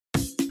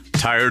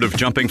Tired of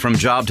jumping from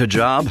job to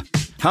job?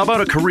 How about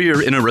a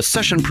career in a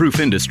recession-proof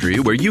industry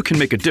where you can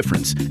make a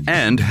difference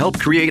and help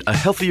create a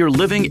healthier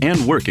living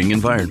and working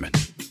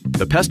environment?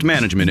 The pest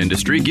management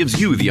industry gives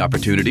you the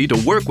opportunity to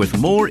work with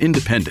more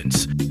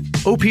independence.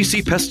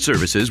 OPC Pest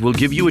Services will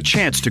give you a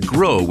chance to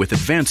grow with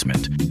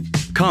advancement.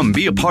 Come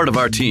be a part of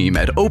our team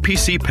at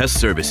OPC Pest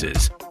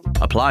Services.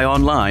 Apply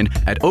online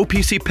at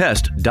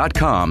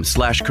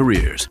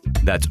opcpest.com/careers.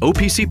 That's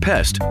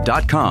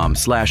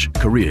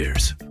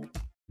opcpest.com/careers.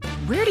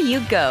 Where do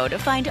you go to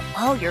find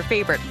all your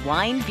favorite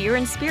wine, beer,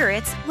 and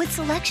spirits with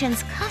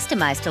selections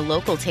customized to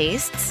local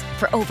tastes?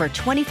 For over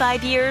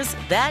 25 years,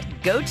 that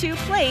go-to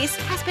place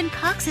has been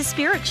Cox's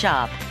Spirit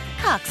Shop.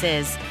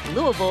 Cox's,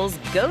 Louisville's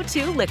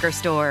go-to liquor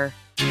store.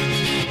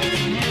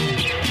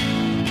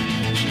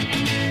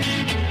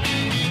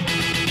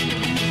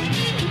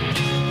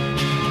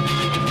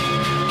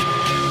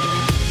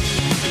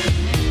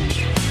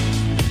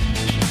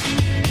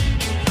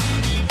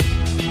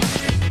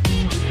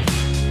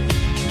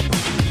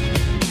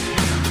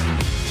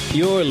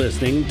 You're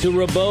listening to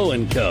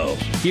Rabaut Co.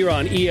 here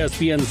on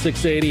ESPN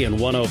 680 and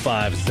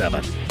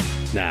 105.7.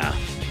 Now,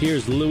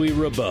 here's Louis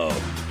Rabaut.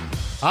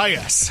 Ah,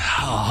 yes. A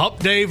hump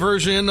day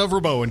version of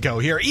Rabaut Co.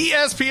 here.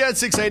 ESPN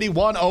 680,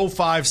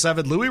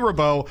 105.7. Louis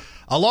Rabaut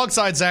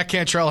alongside Zach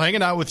Cantrell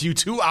hanging out with you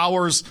 2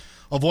 hours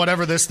of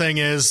whatever this thing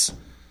is.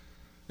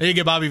 Then you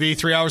get Bobby V,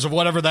 3 hours of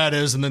whatever that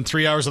is, and then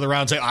 3 hours of the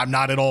round. I'm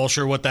not at all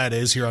sure what that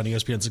is here on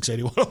ESPN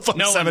 680, 105.7.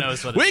 No one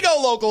knows what it is. We go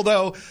local,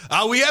 though.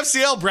 We have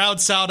CL Brown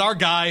sound, our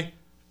guy.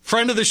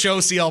 Friend of the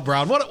show, CL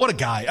Brown. What a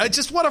guy.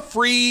 Just what a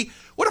free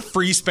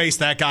space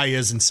that guy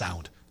is in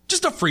sound.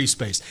 Just a free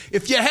space.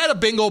 If you had a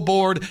bingo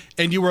board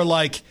and you were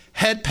like,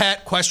 head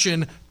pat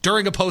question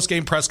during a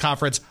post-game press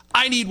conference,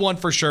 I need one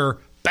for sure.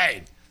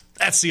 Bang.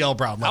 That's CL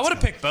Brown. I would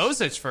have picked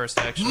Bozich first,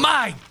 actually.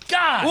 My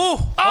God. Ooh,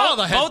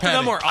 the head both patting.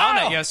 of them were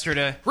on it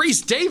yesterday.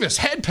 Reese Davis,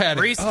 head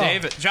patting. Reese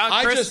Davis.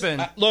 John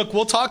Crispin. Look,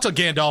 we'll talk to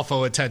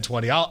Gandolfo at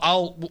 10:20.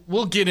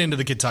 We'll get into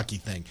the Kentucky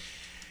thing.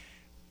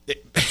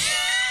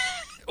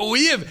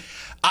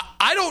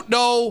 I don't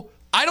know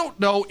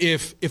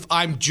if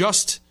I'm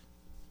just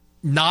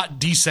not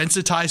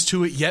desensitized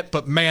to it yet,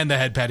 but man, the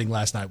head patting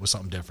last night was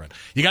something different.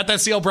 You got that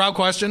CL Brown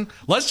question?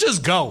 Let's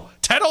just go.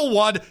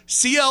 10:01,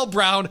 CL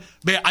Brown.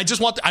 Man, I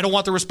don't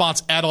want the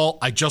response at all.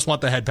 I just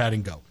want the head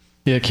patting go.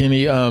 Yeah,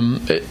 Kenny,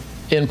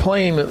 in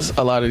playing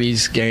a lot of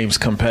these games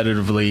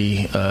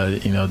competitively,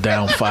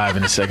 down 5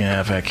 in the second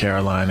half at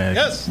Carolina,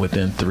 yes,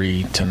 within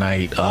 3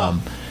 tonight,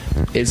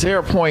 is there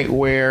a point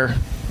where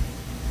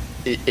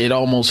it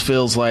almost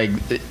feels like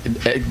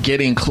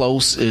getting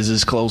close is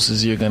as close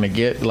as you're going to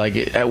get?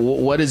 Like,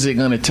 what is it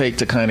going to take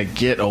to kind of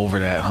get over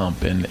that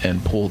hump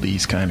and pull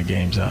these kind of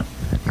games out?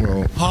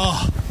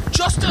 Well,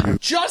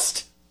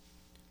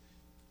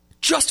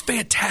 just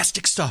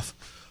fantastic stuff.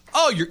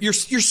 Oh, you're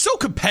so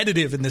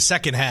competitive in the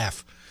second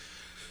half.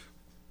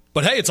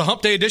 But hey, it's a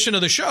hump day edition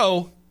of the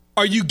show.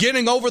 Are you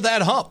getting over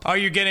that hump? Are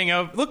you getting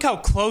over? Look how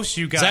close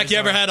you guys are. Zach, you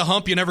ever had a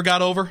hump you never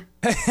got over?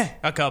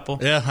 A couple.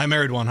 Yeah, I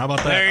married one. How about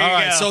that? There you All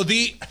right, go. so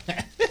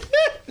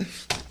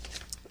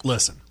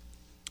listen.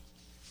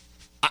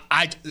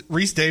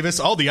 Reese Davis,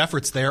 all the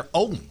efforts there.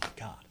 Oh my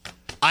God.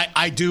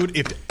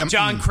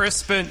 John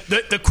Crispin,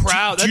 the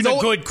crowd. That's a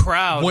good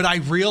crowd. What I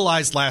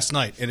realized last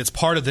night, and it's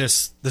part of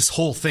this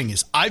whole thing,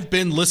 is I've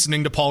been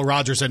listening to Paul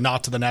Rogers and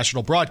not to the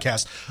national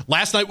broadcast.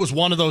 Last night was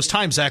one of those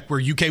times, Zach, where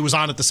UK was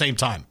on at the same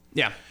time.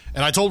 Yeah.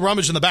 And I told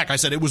Rummage in the back, I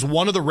said it was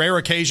one of the rare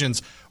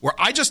occasions where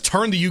I just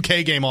turned the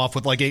UK game off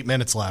with like 8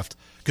 minutes left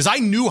because I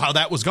knew how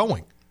that was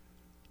going.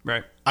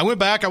 Right. I went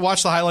back, I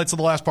watched the highlights of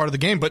the last part of the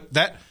game, but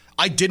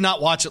I did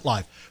not watch it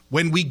live.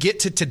 When we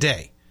get to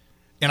today,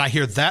 and I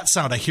hear that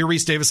sound, I hear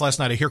Reese Davis last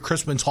night, I hear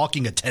Crispin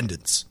talking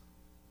attendance.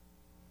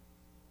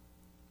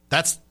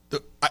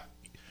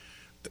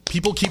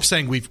 People keep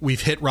saying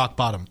we've hit rock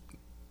bottom.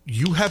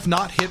 You have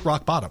not hit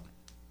rock bottom.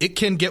 It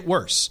can get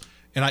worse.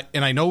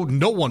 And I know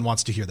no one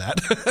wants to hear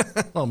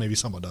that. Well, maybe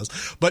someone does.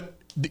 But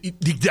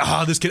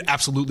this could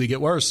absolutely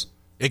get worse.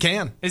 It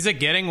can. Is it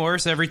getting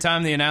worse every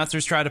time the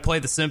announcers try to play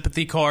the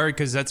sympathy card?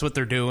 Because that's what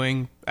they're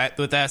doing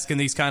with asking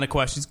these kind of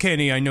questions.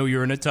 Kenny, I know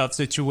you're in a tough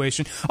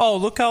situation. Oh,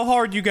 look how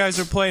hard you guys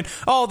are playing.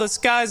 Oh, the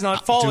sky's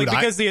not falling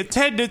because the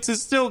attendance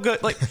is still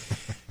good. Like,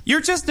 you're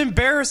just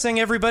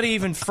embarrassing everybody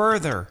even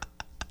further.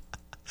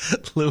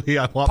 Louis,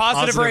 I want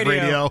positive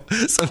radio.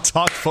 So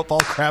talk football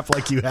crap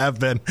like you have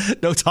been.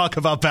 No talk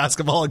about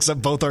basketball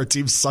except both our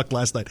teams sucked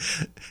last night.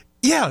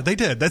 Yeah, they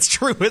did. That's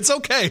true. It's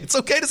okay. It's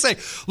okay to say.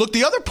 Look,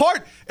 the other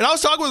part, and I was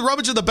talking with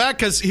Rummage in the back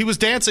because he was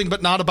dancing,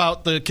 but not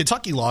about the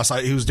Kentucky loss.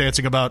 He was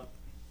dancing about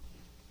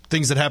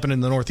things that happened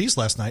in the Northeast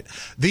last night.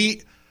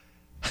 It's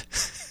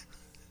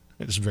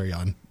very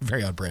on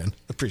brand.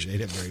 Appreciate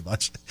it very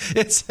much.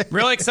 It's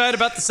really excited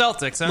about the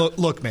Celtics, huh?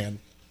 Look, man.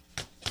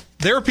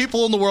 There are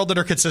people in the world that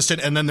are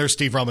consistent, and then there's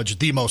Steve Rummage,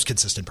 the most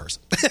consistent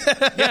person.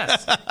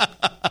 Yes.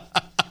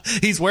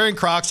 He's wearing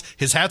Crocs.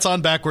 His hat's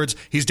on backwards.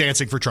 He's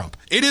dancing for Trump.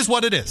 It is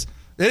what it is.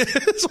 It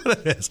is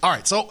what it is. All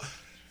right, so,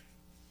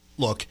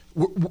 look.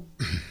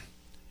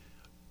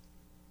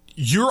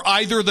 you're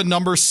either the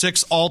number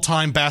 6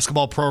 all-time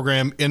basketball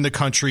program in the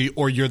country,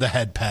 or you're the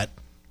head pet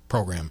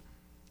program.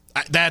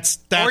 That's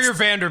or you're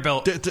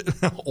Vanderbilt.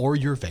 Or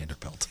you're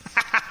Vanderbilt.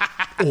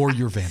 Or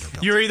you're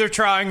Vanderbilt. You're either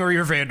trying or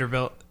you're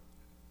Vanderbilt.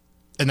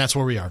 And that's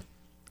where we are.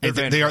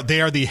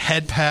 They are the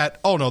head pat.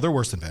 Oh, no, they're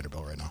worse than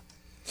Vanderbilt right now.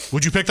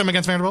 Would you pick them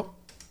against Vanderbilt?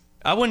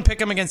 I wouldn't pick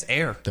them against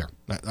Air. There.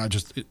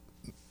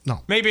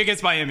 No. Maybe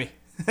against Miami.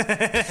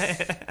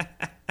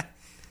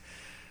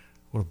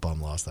 What a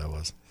bum loss that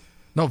was.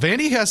 No,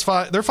 Vandy has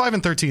 5. They're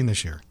 5-13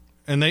 this year.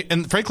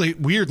 And frankly,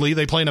 weirdly,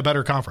 they play in a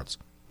better conference.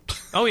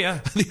 Oh, yeah.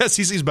 The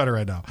SEC's better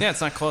right now. Yeah,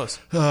 it's not close.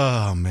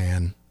 Oh,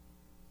 man.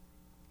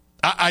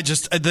 I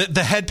just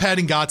the head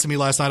patting got to me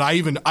last night.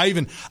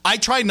 I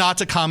try not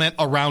to comment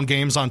around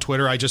games on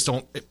Twitter. I just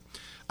don't.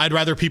 I'd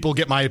rather people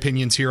get my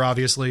opinions here,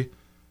 obviously.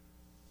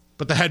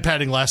 But the head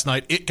patting last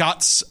night, it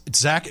got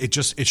Zach. It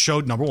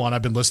showed, number one,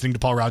 I've been listening to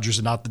Paul Rogers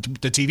and not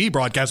the TV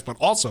broadcast, but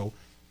also,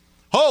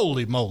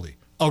 holy moly,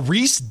 a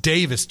Reese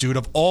Davis dude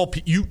of all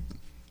you.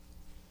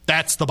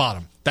 That's the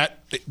bottom.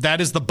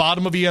 That is the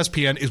bottom of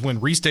ESPN, is when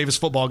Reese Davis,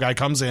 football guy,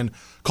 comes in,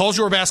 calls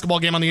your basketball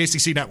game on the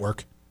ACC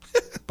network,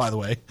 by the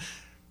way,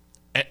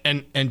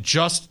 and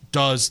just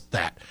does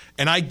that.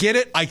 And I get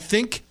it. I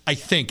think,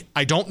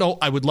 I don't know.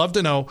 I would love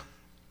to know.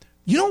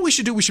 You know what we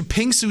should do? We should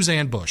ping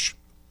Suzanne Bush.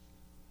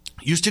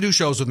 Used to do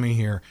shows with me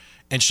here,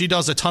 and she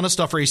does a ton of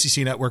stuff for ACC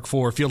network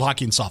for field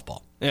hockey and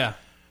softball. Yeah.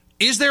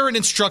 Is there an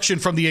instruction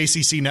from the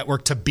ACC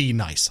network to be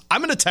nice?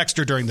 I'm going to text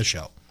her during the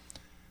show.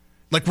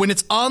 Like, when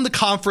it's on the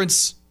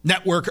conference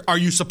network, are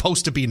you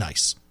supposed to be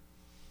nice?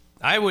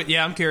 I would.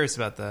 Yeah, I'm curious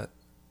about that.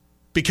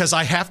 Because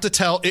I have to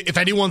tell, if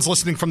anyone's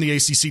listening from the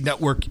ACC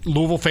network,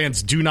 Louisville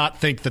fans do not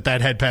think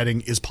that head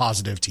padding is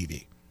positive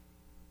TV.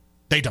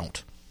 They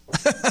don't.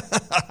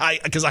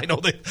 Because I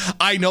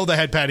know the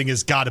head padding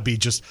has got to be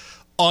just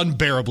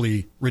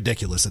unbearably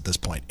ridiculous at this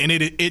point. And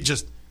it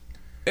just...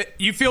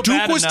 you feel Duke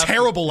bad was enough.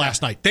 terrible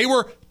last night. They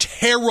were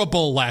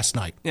terrible last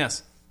night.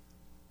 Yes.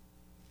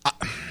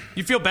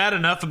 You feel bad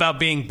enough about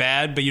being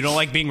bad, but you don't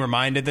like being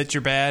reminded that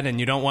you're bad, and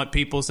you don't want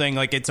people saying,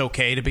 like, it's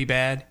okay to be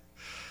bad?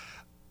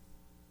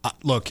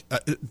 Look,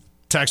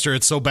 Texter,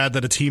 it's so bad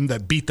that a team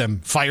that beat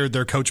them fired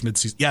their coach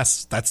midseason.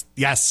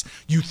 Yes.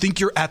 You think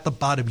you're at the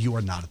bottom. You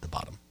are not at the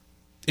bottom.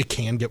 It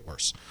can get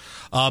worse.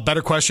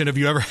 Better question, have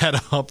you ever had a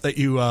hump that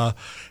you have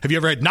you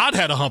ever not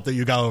had a hump that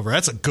you got over?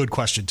 That's a good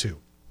question, too.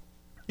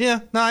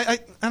 Yeah, no, I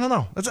don't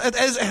know. That's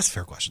a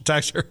fair question.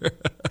 Texter.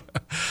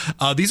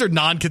 These are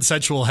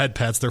non-consensual head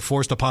pats. They're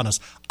forced upon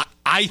us.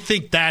 I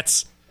think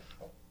that's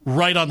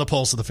right on the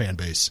pulse of the fan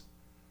base.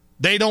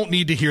 They don't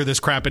need to hear this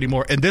crap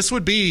anymore. And this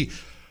would be,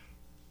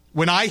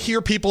 when I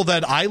hear people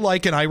that I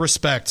like and I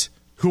respect,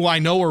 who I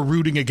know are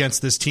rooting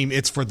against this team,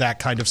 it's for that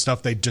kind of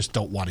stuff. They just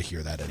don't want to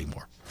hear that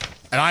anymore.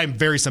 And I'm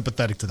very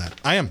sympathetic to that.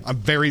 I am. I'm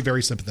very,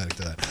 very sympathetic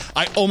to that.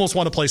 I almost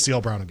want to play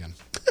CL Brown again.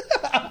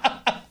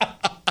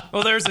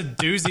 Well, there's a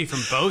doozy from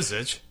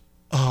Bozich.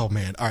 Oh,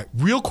 man. All right.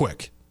 Real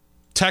quick.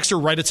 Texter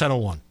right at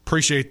 10:01.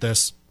 Appreciate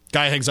this.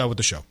 Guy hangs out with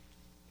the show.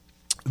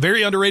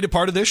 Very underrated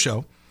part of this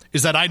show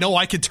is that I know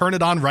I can turn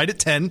it on right at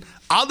 10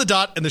 on the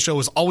dot, and the show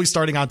is always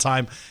starting on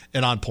time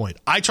and on point.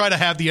 I try to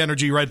have the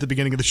energy right at the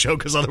beginning of the show,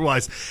 because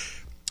otherwise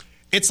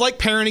it's like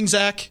parenting,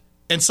 Zach.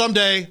 And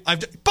someday,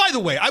 by the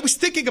way, I was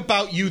thinking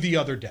about you the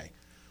other day,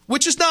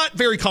 which is not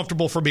very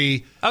comfortable for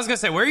me. I was going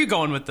to say, where are you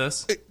going with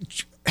this?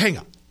 Hang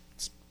on.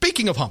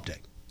 Speaking of hump day.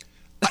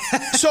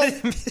 So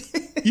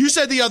you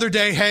said the other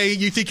day, hey,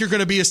 you think you're going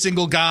to be a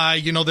single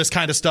guy, this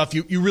kind of stuff.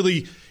 You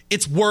really,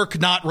 it's work,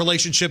 not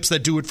relationships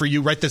that do it for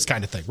you, right? This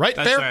kind of thing, right?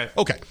 That's Fair? right.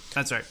 Okay.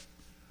 That's right.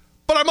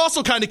 But I'm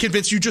also kind of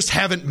convinced you just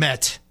haven't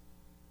met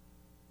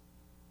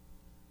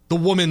the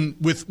woman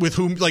with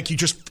whom, like, you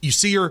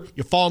see her,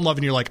 you fall in love,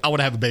 and you're like, I want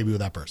to have a baby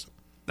with that person.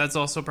 That's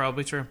also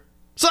probably true.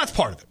 So that's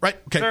part of it, right?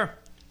 Okay. Sure.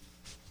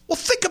 Well,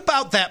 think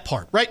about that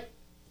part, right?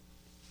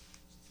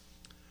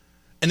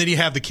 And then you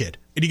have the kid,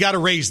 and you got to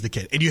raise the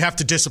kid, and you have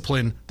to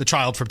discipline the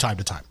child from time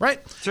to time,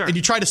 right? Sure. And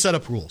you try to set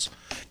up rules.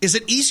 Is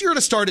it easier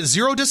to start at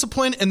 0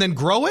 discipline and then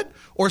grow it,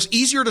 or is it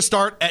easier to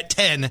start at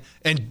 10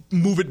 and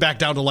move it back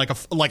down to like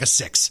a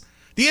 6?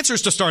 The answer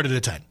is to start it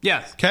at 10.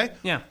 Yeah. Okay?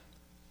 Yeah.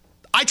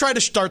 I try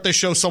to start this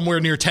show somewhere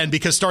near 10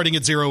 because starting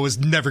at 0 is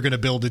never going to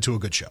build into a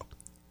good show.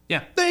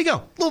 Yeah. There you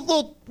go.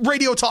 Little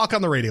radio talk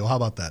on the radio. How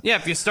about that? Yeah,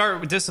 if you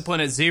start with discipline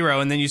at 0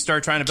 and then you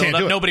start trying to build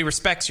up, nobody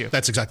respects you.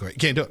 That's exactly right. You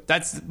can't do it.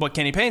 That's what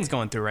Kenny Payne's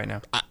going through right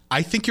now.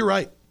 I think you're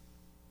right.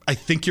 I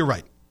think you're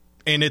right.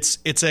 And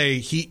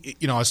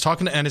I was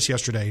talking to Ennis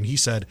yesterday, and he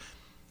said,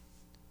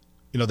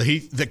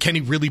 that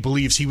Kenny really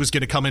believes he was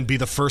going to come and be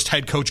the first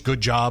head coach,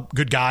 good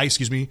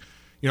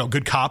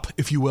cop,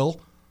 if you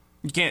will.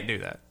 You can't do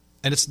that.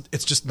 And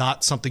it's just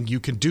not something you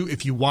can do.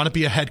 If you want to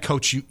be a head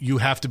coach, you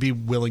have to be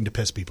willing to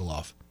piss people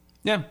off.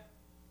 Yeah.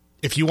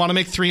 If you want to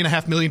make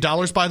 $3.5 million,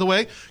 by the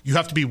way, you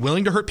have to be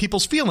willing to hurt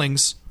people's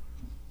feelings.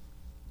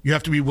 You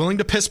have to be willing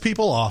to piss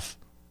people off.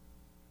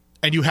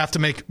 And you have to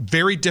make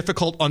very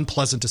difficult,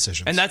 unpleasant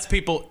decisions. And that's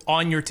people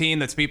on your team.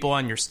 That's people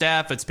on your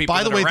staff. It's people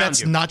by the way, around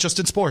that's you. Not just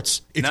in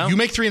sports. If No? you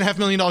make $3.5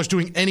 million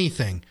doing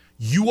anything,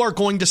 You are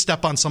going to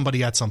step on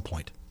somebody at some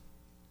point.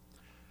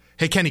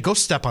 Hey, Kenny, go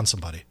step on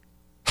somebody.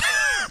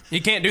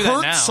 You can't do that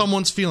now. Hurt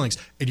someone's feelings.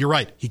 And you're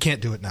right. He can't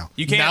do it now.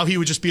 You can't, now he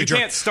would just be a jerk.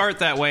 You can't start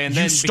that way and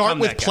then start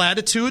with that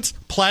platitudes.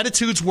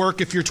 Platitudes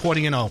work if you're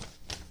 20-0.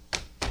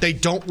 They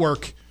don't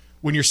work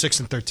when you're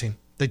 6-13.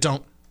 They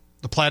don't.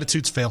 The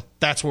platitudes fail.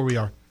 That's where we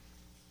are.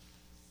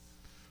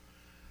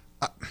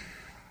 If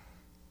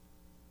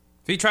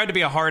he tried to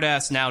be a hard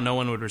ass now, no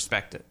one would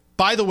respect it.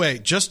 By the way,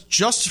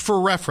 just for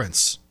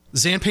reference,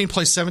 Zan Payne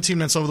plays 17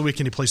 minutes over the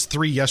weekend. He plays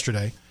 3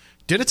 yesterday.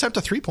 Did attempt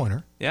a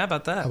 3-pointer. Yeah,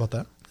 about that. How about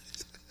that?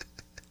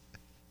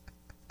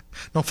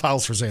 No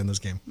fouls for Zan this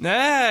game.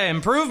 Hey,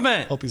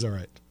 improvement. Hope he's all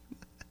right.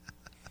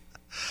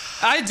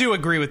 I do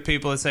agree with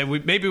people that say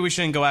maybe we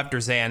shouldn't go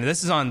after Zan.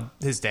 This is on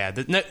his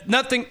dad.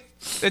 Nothing.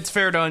 It's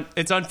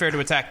unfair to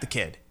attack the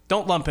kid.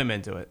 Don't lump him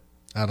into it.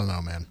 I don't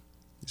know, man.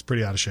 He's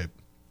pretty out of shape.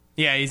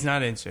 Yeah, he's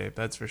not in shape.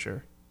 That's for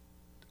sure.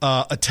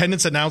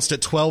 Attendance announced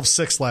at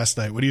 12:06 last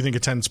night. What do you think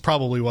attendance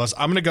probably was?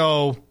 I'm going to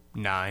go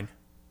 9.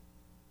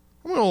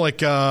 I'm going to go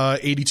like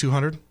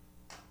 8,200.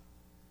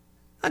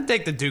 I'd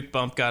take the Duke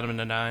bump. Got him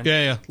into 9.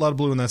 Yeah. A lot of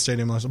blue in that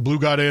stadium last night. Blue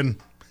got in.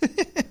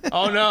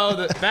 Oh,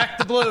 no. Back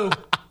to blue.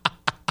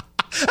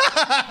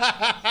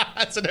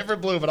 That's a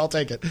different blue, but I'll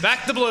take it.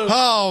 Back to blue.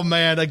 Oh,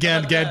 man.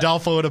 Again,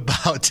 Gandolfo at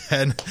about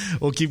 10.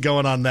 We'll keep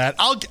going on that.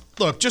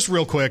 Look, just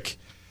real quick.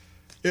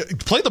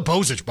 Play the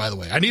Bozich, by the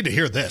way. I need to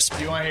hear this.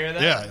 Do you want to hear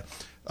that?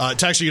 Yeah.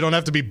 Texture, you don't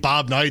have to be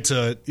Bob Knight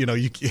to,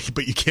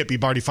 but you can't be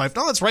Barty Fife.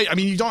 No, that's right. I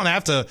mean, you don't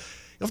have to.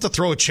 You have to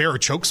throw a chair or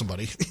choke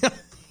somebody. You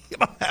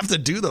don't have to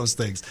do those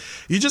things.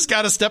 You just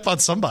got to step on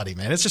somebody,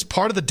 man. It's just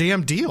part of the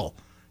damn deal.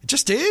 It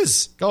just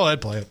is. Go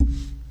ahead, play it.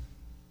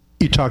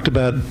 You talked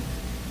about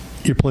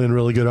you're playing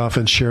really good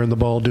offense, sharing the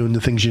ball, doing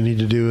the things you need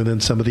to do, and then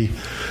somebody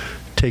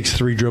takes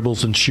 3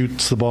 dribbles and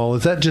shoots the ball.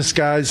 Is that just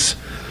guys'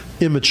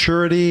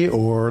 immaturity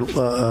or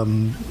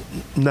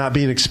not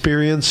being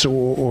experienced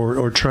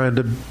or trying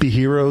to be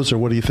heroes, or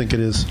what do you think it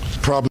is?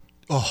 Probably.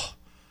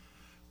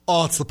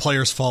 Oh, it's the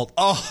player's fault.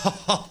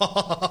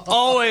 Oh,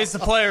 always the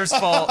player's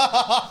fault.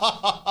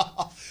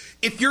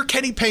 If you're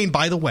Kenny Payne,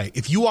 by the way,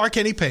 if you are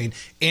Kenny Payne,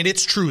 and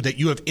it's true that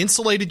you have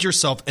insulated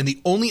yourself, and the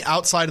only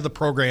outside of the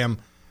program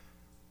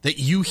that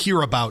you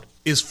hear about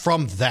is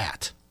from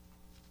that,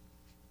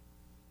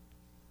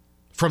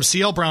 from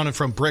C.L. Brown and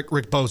from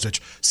Rick Bozich.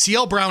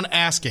 C.L. Brown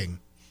asking,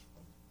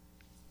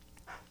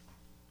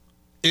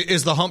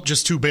 is the hump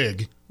just too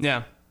big?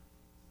 Yeah.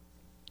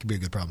 Could be a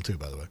good problem, too,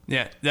 by the way.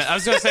 Yeah. I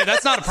was going to say,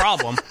 that's not a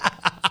problem.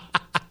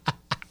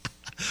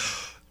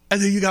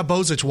 And then you got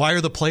Bozich. Why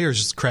are the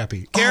players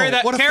crappy? Carry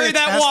that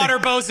water,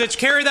 Bozich.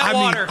 Carry that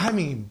water. How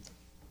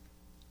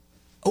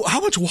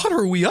much water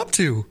are we up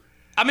to?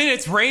 I mean,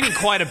 it's raining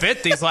quite a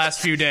bit these last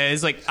few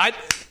days.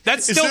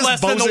 That's still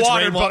less than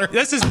the water.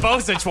 This is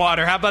Bozich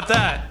water. How about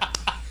that?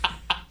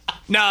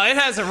 No, it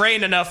hasn't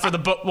rained enough for the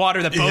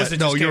water that Bozich is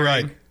carrying. You're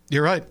right.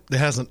 You're right. It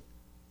hasn't.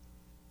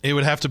 It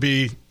would have to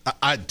be...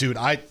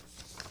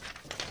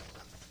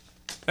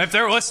 If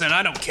they're listening,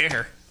 I don't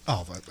care.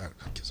 Oh, I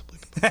guess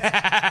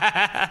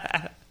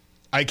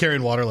I carry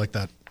in water like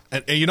that.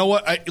 And you know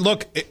what?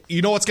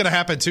 You know what's going to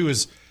happen, too,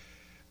 is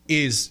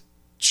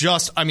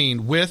just,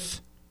 with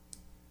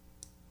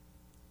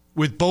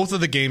both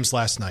of the games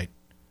last night,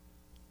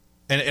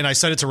 and I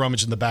said it to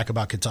Rummage in the back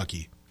about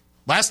Kentucky.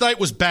 Last night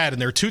was bad,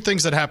 and there are 2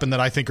 things that happened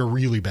that I think are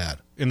really bad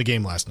in the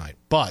game last night.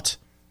 But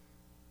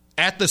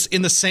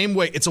in the same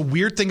way, it's a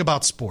weird thing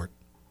about sport.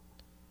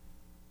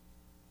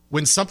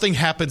 When something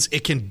happens,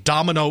 it can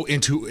domino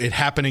into it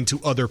happening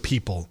to other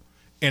people.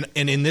 And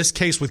in this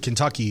case with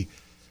Kentucky,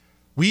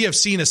 we have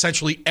seen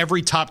essentially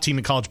every top team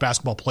in college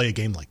basketball play a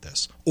game like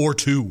this. Or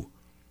 2.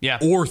 Yeah.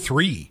 Or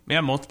 3.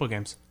 Yeah, multiple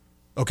games.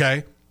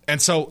 Okay? And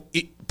so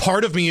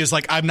part of me is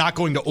like, I'm not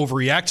going to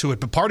overreact to it,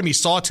 but part of me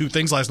saw 2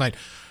 things last night.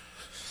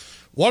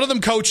 One of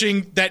them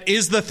coaching, that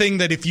is the thing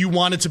that if you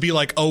wanted to be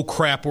like, oh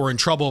crap, we're in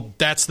trouble,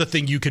 that's the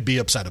thing you could be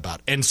upset about.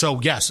 And so,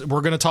 yes,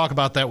 we're going to talk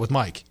about that with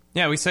Mike.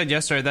 Yeah, we said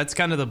yesterday, that's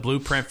kind of the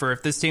blueprint for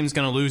if this team's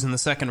going to lose in the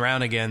second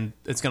round again,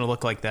 it's going to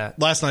look like that.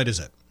 Last night is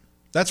it.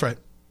 That's right.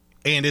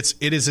 And it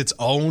is its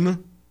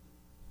own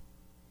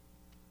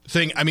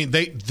thing. I mean,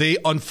 they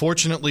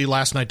unfortunately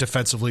last night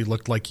defensively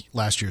looked like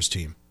last year's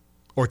team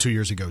or 2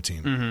 years ago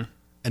team. Mm-hmm.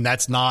 And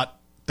that's not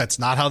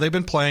how they've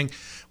been playing.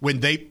 But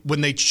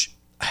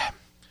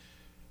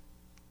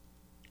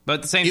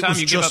at the same time,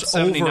 you give up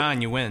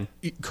 79, you win.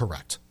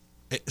 Correct.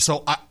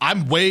 So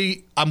I'm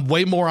way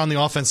more on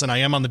the offense than I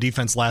am on the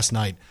defense last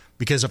night,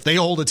 because if they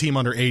hold a team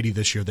under 80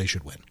 this year, they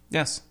should win.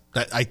 Yes.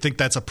 I think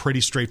that's a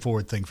pretty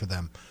straightforward thing for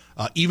them.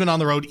 Even on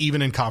the road,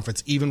 even in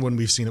conference, even when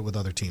we've seen it with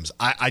other teams.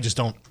 I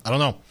don't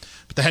know.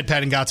 But the head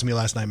patting got to me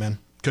last night, man.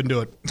 Couldn't do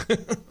it.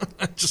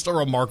 Just a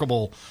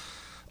remarkable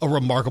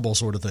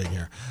sort of thing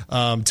here.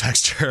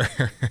 Texture.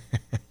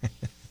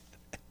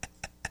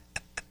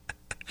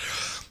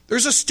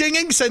 There's a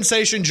stinging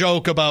sensation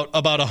joke about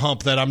a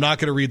hump that I'm not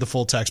going to read the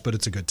full text, but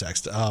it's a good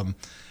text.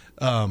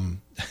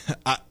 I'm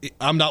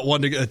not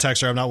one to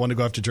text her. I'm not one to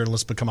go after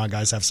journalists, but come on,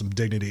 guys, have some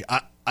dignity.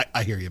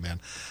 I hear you,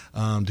 man.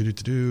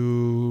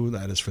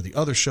 That is for the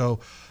other show.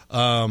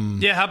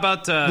 Yeah, how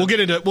about we'll get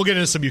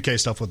into some UK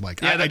stuff with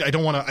Mike. Yeah, I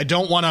don't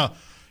want to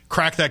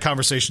crack that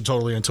conversation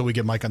totally until we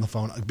get Mike on the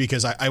phone,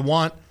 because I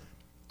want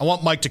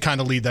Mike to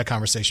kind of lead that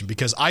conversation,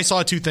 because I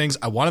saw two things.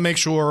 I want to make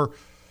sure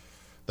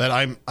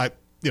that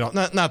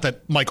not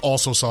that Mike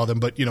also saw them,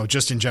 but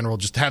just in general,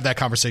 just have that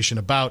conversation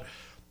about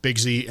Big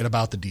Z and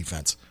about the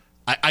defense.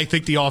 I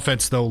think the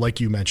offense, though,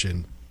 like you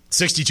mentioned,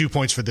 62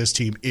 points for this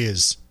team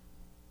is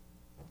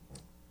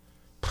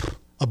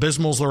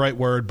abysmal is the right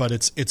word, but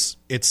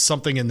it's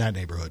something in that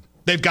neighborhood.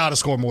 They've got to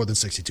score more than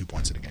 62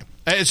 points in a game.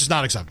 It's just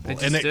not acceptable.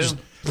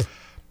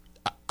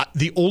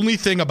 The only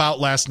thing about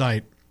last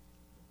night,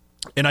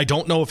 and I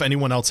don't know if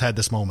anyone else had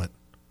this moment,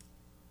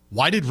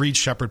 why did Reed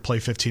Sheppard play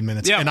 15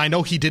 minutes? Yeah. And I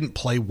know he didn't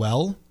play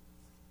well.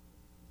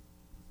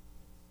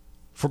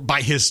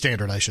 By his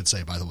standard, I should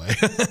say, by the way.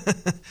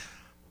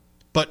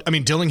 But,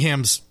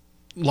 Dillingham's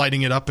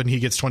lighting it up and he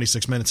gets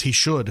 26 minutes. He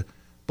should.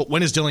 But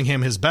when is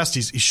Dillingham his best?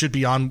 He should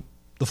be on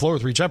the floor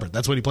with Reed Sheppard.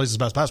 That's when he plays his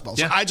best basketball.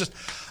 So yeah.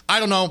 I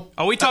don't know.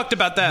 Oh, we talked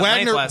about that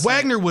last night.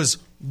 Wagner was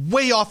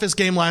way off his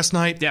game last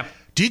night. Yeah.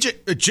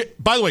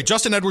 By the way,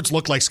 Justin Edwards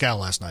looked like Scal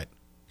last night.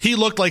 He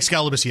looked like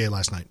Scal Labissiere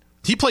last night.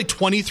 He played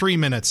 23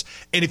 minutes,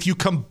 and if you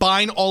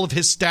combine all of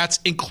his stats,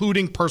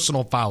 including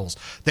personal fouls,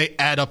 they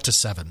add up to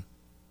 7.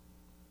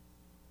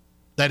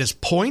 That is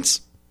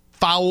points,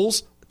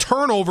 fouls,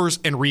 turnovers,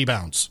 and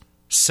rebounds.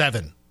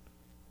 7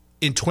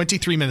 in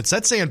 23 minutes.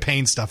 That's Sam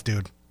Payne stuff,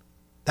 dude.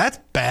 That's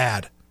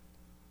bad.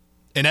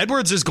 And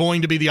Edwards is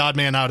going to be the odd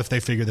man out if they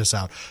figure this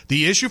out.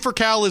 The issue for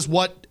Cal is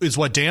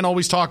what Dan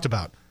always talked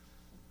about,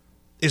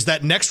 is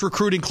that next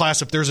recruiting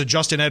class, if there's a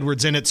Justin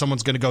Edwards in it,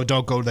 someone's going to go,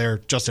 don't go there.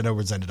 Justin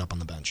Edwards ended up on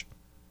the bench.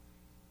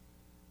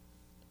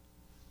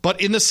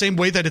 But in the same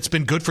way that it's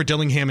been good for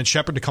Dillingham and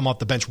Sheppard to come off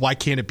the bench, why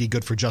can't it be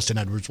good for Justin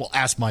Edwards? We'll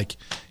ask Mike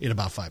in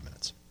about 5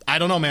 minutes. I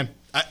don't know, man.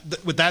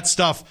 With that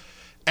stuff,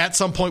 at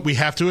some point we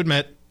have to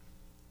admit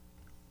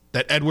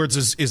that Edwards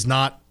is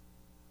not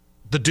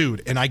the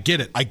dude. And I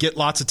get it. I get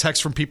lots of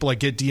texts from people. I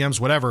get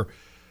DMs, whatever.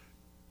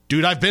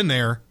 Dude, I've been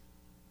there.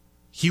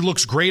 He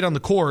looks great on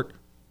the court.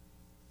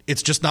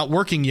 It's just not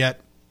working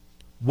yet.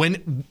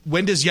 When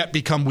does yet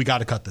become we got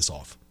to cut this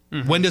off?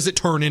 Mm-hmm. When does it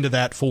turn into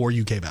that for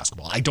UK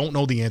basketball? I don't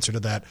know the answer to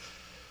that.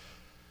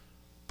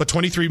 But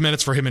 23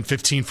 minutes for him and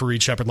 15 for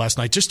Reed Sheppard last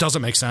night just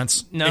doesn't make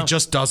sense. No. It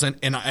just doesn't.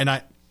 And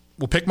I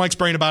will pick Mike's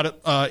brain about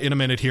it in a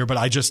minute here, but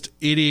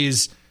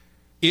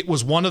it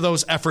was one of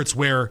those efforts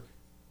where,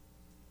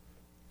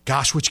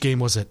 gosh, which game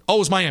was it? Oh, it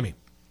was Miami.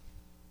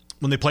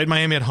 When they played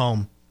Miami at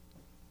home,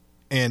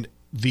 and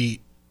the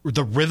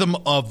rhythm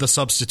of the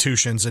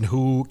substitutions and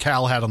who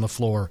Cal had on the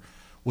floor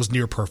was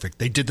near perfect.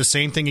 They did the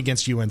same thing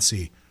against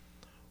UNC.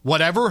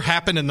 Whatever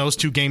happened in those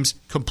two games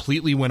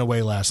completely went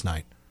away last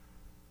night.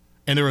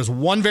 And there is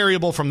one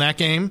variable from that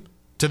game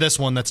to this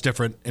one that's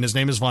different, and his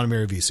name is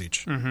Zvonimir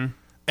Ivisic. Mm-hmm.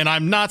 And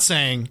I'm not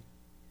saying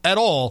at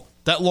all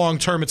that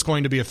long-term it's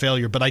going to be a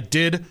failure, but I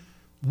did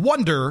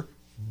wonder,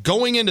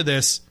 going into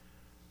this,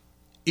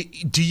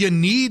 do you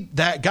need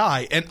that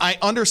guy? And I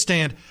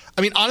understand.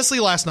 Honestly,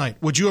 last night,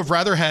 would you have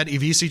rather had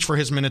Ivisic for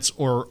his minutes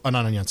or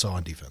Ananyanso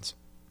on defense?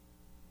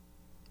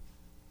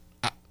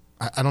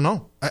 I don't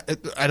know.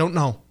 I don't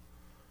know.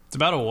 It's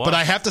about a wash. But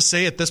I have to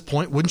say, at this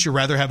point, wouldn't you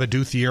rather have a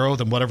Du Thiero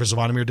than whatever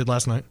Zvonimir did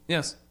last night?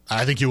 Yes.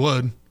 I think you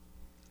would.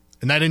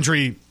 And that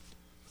injury,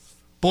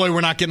 boy,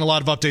 we're not getting a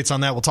lot of updates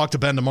on that. We'll talk to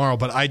Ben tomorrow.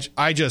 But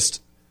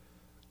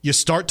you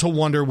start to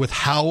wonder with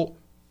how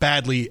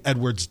badly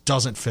Edwards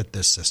doesn't fit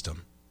this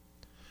system.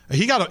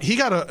 He got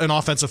an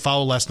offensive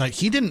foul last night.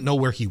 He didn't know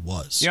where he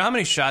was. You know how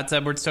many shots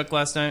Edwards took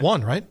last night?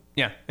 1, right?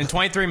 Yeah, in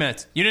 23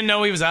 minutes. You didn't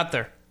know he was out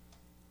there.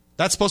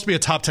 That's supposed to be a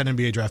top 10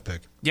 NBA draft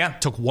pick. Yeah.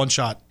 Took 1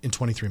 shot in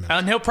 23 minutes.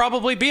 And he'll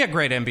probably be a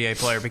great NBA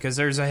player because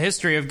there's a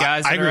history of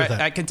guys that are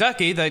at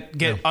Kentucky that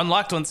get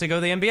unlocked once they go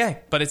to the NBA.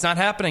 But it's not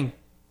happening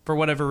for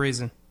whatever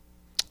reason.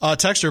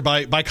 Texter,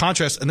 by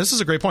contrast, and this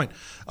is a great point,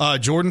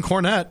 Jordan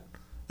Cornette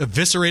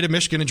eviscerated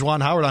Michigan and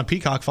Juwan Howard on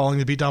Peacock following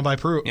the beatdown by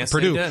Purdue. Yes,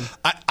 they did.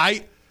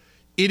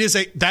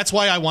 That's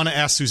why I want to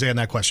ask Suzanne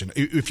that question.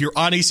 If you're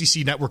on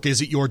ACC Network,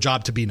 is it your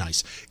job to be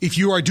nice? If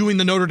you are doing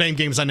the Notre Dame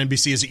games on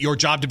NBC, is it your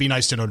job to be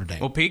nice to Notre Dame?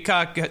 Well,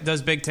 Peacock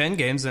does Big Ten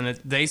games, and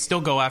they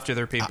still go after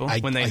their people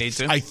when they need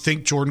to. I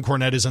think Jordan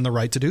Cornette is in the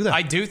right to do that.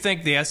 I do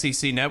think the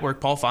SEC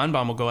Network, Paul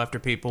Feinbaum, will go after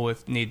people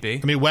if need be.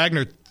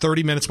 Wagner,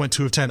 30 minutes, went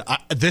 2 of 10.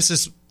 This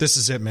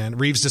is it, man.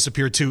 Reeves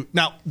disappeared too.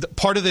 Now,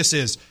 part of this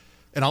is,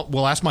 and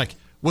we'll ask Mike,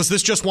 was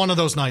this just one of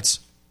those nights?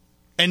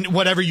 And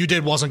whatever you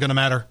did wasn't going to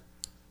matter?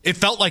 It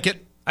felt like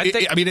it.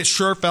 It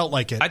sure felt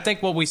like it. I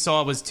think what we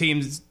saw was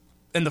teams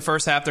in the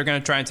first half, they're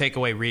going to try and take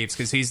away Reeves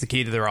because he's the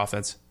key to their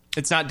offense.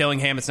 It's not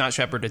Dillingham, it's not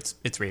Sheppard,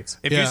 it's Reeves.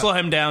 If you slow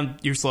him down,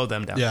 you slow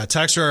them down. Yeah,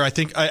 Texter, I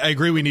think I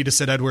agree we need to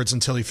sit Edwards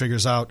until he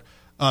figures it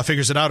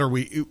out, or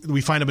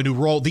we find him a new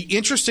role. The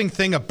interesting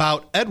thing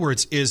about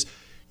Edwards is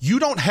you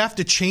don't have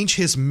to change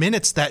his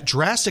minutes that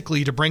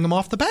drastically to bring him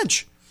off the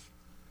bench.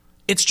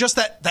 It's just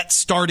that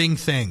starting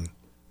thing.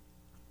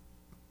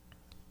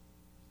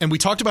 And we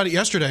talked about it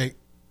yesterday,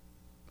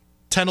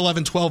 10,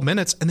 11, 12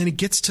 minutes, and then he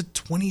gets to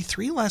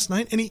 23 last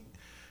night, and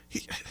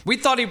we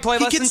thought he'd play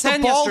less than 10 yesterday. He gets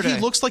the ball. Yesterday.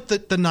 He looks like the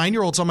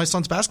 9-year-olds on my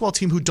son's basketball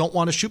team who don't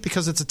want to shoot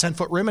because it's a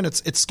 10-foot rim and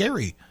it's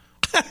scary.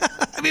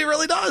 I mean, it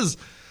really does.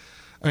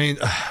 I mean,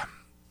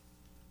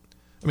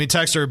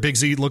 Texter, Big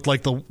Z looked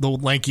like the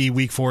lanky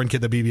weak foreign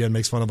kid that BBN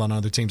makes fun of on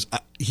other teams.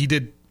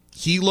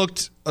 He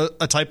looked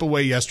a type of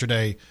way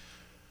yesterday.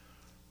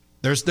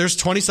 There's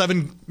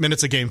 27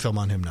 minutes of game film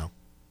on him now.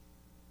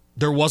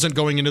 There wasn't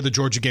going into the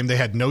Georgia game. They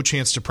had no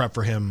chance to prep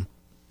for him.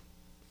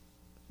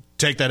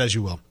 Take that as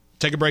you will.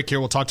 Take a break here.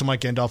 We'll talk to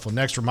Mike Gandolfo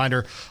next.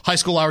 Reminder, high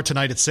school hour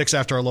tonight at 6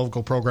 after our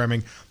local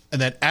programming. And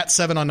then at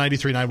 7 on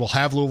 93.9, we'll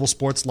have Louisville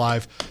Sports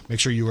Live. Make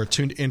sure you are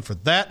tuned in for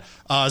that.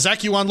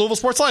 Zach, you on Louisville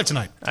Sports Live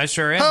tonight? I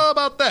sure am. How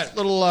about that?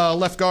 Little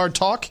left guard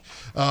talk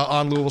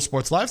on Louisville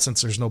Sports Live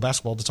since there's no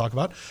basketball to talk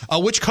about.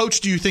 Which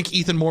coach do you think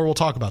Ethan Moore will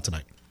talk about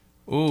tonight?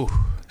 Ooh.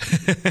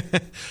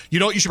 You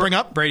know what you should bring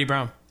up? Brady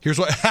Brown. Here's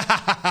what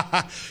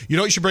you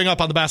know what you should bring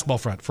up on the basketball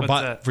front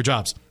for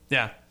jobs.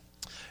 Yeah.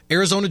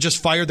 Arizona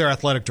just fired their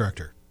athletic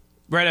director.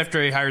 Right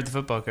after he hired the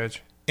football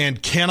coach.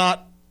 And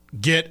cannot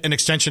get an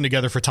extension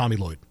together for Tommy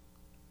Lloyd.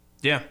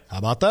 Yeah. How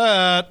about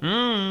that?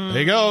 There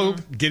you go.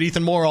 Get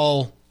Ethan Moore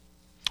all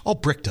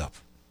bricked up.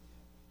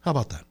 How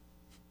about that?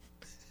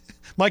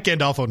 Mike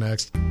Gandolfo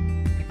next.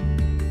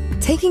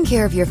 Taking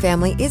care of your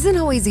family isn't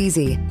always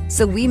easy,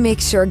 so we make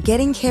sure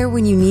getting care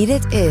when you need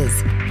it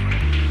is.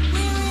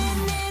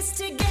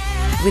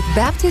 With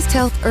Baptist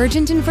Health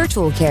Urgent and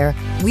Virtual Care,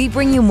 we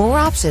bring you more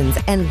options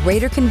and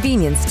greater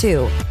convenience,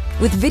 too.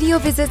 With video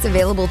visits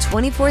available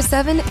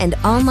 24/7 and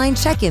online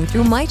check-in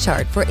through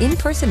MyChart for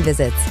in-person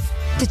visits.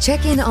 To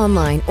check in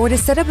online or to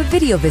set up a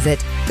video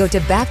visit, go to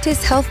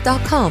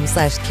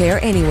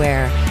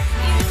baptisthealth.com/careanywhere.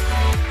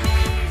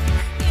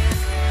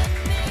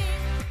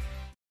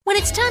 When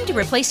it's time to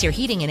replace your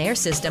heating and air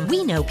system,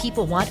 we know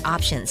people want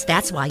options.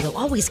 That's why you'll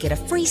always get a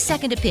free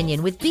second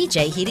opinion with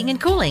BJ Heating and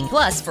Cooling.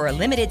 Plus, for a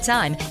limited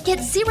time, get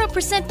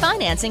 0%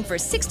 financing for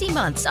 60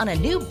 months on a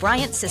new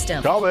Bryant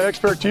system. Call the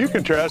experts you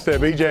can trust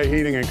at BJ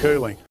Heating and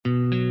Cooling.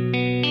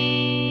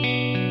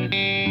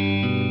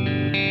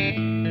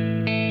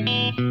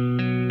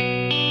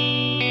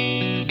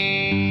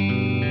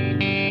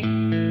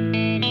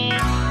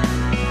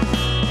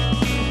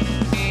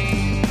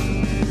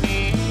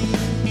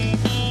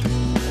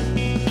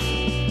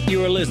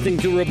 You are listening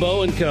to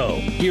Rabaut Co.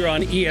 here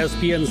on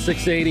ESPN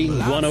 680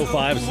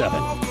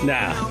 1057.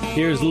 Now,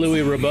 here's Louis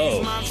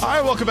Rabaut. All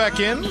right, welcome back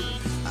in.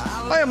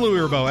 I am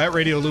Louis Rabaut at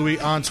Radio Louis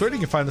on Twitter.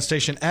 You can find the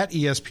station at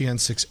ESPN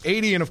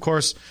 680. And, of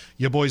course,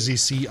 your boy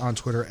ZC on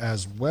Twitter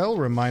as well.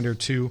 Reminder,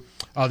 too,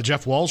 the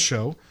Jeff Walls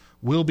Show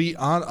will be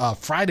on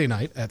Friday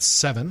night at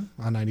 7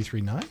 on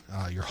 93.9.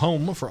 Your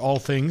home for all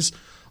things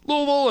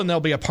Louisville. And there'll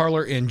be a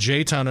parlor in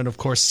J-Town. And, of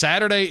course,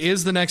 Saturday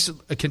is the next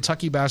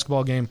Kentucky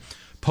basketball game.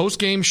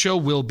 Post-game show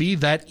will be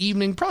that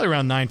evening, probably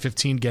around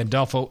 9:15.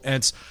 Gandolfo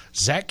Ents,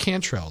 Zach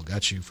Cantrell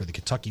got you for the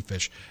Kentucky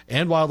Fish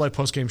and Wildlife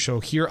post-game show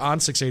here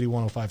on 680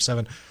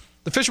 1057.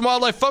 The Fish and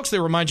Wildlife folks, they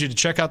remind you to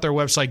check out their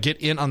website,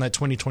 get in on that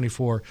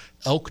 2024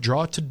 elk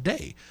draw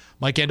today.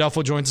 Mike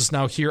Gandolfo joins us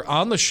now here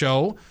on the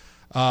show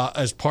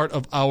as part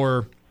of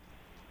our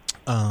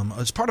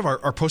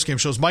post-game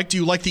shows. Mike, do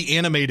you like the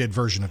animated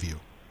version of you?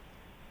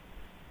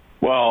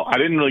 Well, I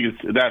didn't really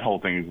get – that whole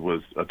thing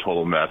was a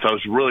total mess. I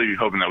was really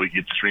hoping that we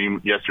could stream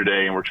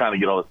yesterday, and we're trying to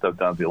get all this stuff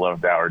done at the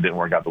 11th hour. It didn't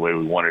work out the way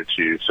we wanted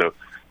to. So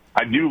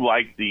I do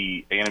like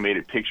the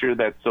animated picture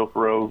that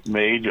Sofaro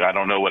made. I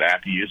don't know what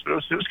app he used, but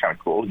it was kind of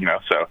cool, you know.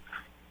 So,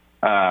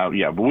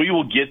 but we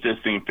will get this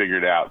thing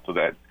figured out so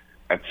that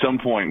at some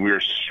point we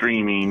are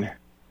streaming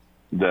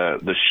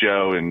the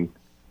show and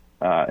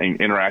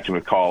interacting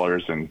with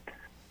callers and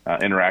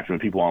interacting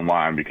with people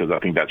online, because I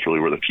think that's really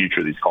where the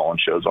future of these call-in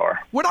shows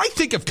are. When I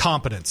think of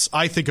competence,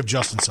 I think of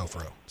Justin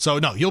Sofaro. So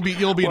no, you'll be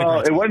in a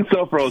great it wasn't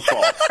Sofaro's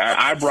fault.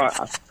 I just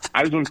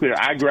want to clear.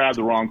 I grabbed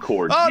the wrong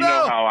cord. Oh, you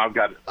know how I've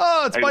got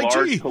it's a Mike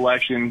large G.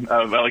 collection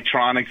of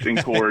electronics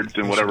and cords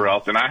and whatever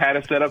else, and I had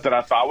a setup that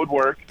I thought would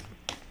work,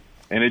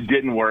 and it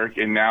didn't work,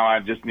 and now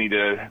I just need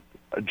to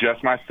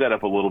adjust my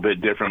setup a little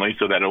bit differently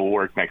so that it will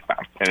work next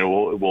time, and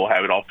we'll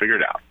have it all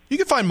figured out. You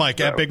can find Mike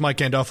at Big Mike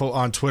Gandolfo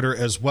on Twitter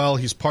as well.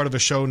 He's part of a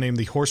show named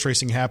the Horse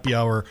Racing Happy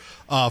Hour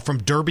from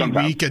Derby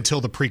Week until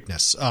the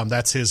Preakness.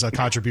 That's his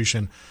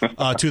contribution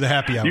to the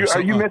Happy Hour.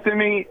 Are you missing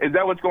me? Is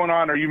that what's going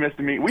on? Are you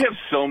missing me? We have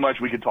so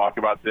much we could talk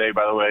about today,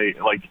 by the way.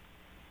 Like,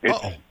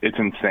 it's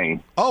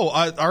insane.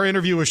 Our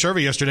interview with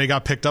Shervy yesterday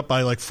got picked up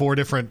by like 4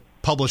 different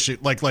publishing,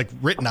 like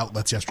written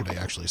outlets yesterday,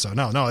 actually. So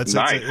no, it's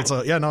nice. it's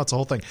a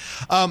whole thing.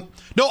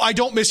 No, I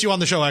don't miss you on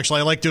the show.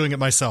 Actually, I like doing it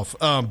myself.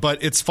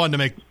 But it's fun to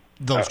make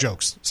those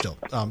jokes still.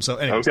 So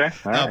anyways, okay,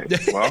 all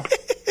right. Well,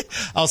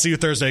 I'll see you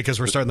Thursday because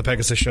we're starting the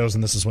Pegasus shows,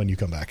 and this is when you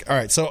come back. All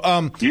right. So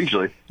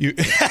usually you.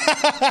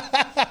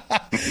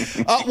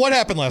 What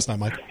happened last night,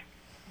 Mike?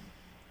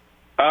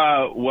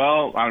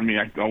 Well, I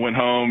mean, I went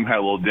home, had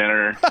a little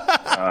dinner.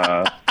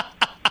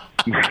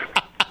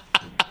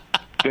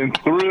 then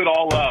threw it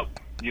all up.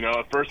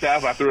 First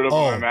half I threw it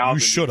up in my mouth. You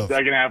should have.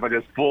 Second half I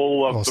just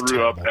threw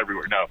terrible. up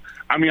everywhere. No,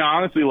 I mean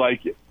honestly,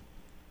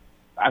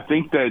 I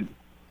think that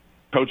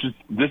coaches.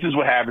 This is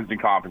what happens in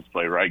conference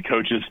play, right?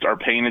 Coaches are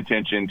paying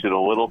attention to the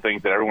little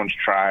things that everyone's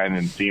trying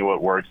and seeing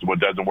what works and what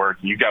doesn't work.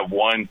 You got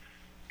one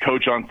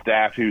coach on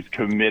staff who's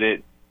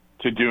committed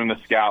to doing the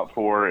scout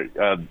for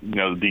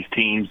these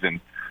teams and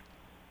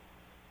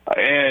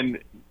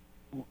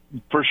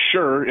for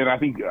sure. And I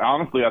think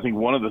honestly,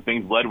 one of the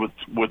things led with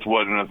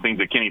one of the things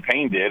that Kenny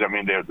Payne did. I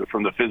mean,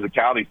 from the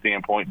physicality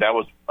standpoint, that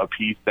was a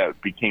piece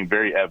that became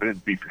very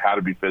evident how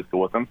to be physical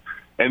with them.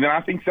 And then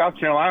I think South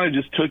Carolina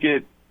just took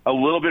it a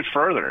little bit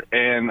further.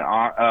 And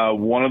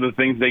one of the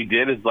things they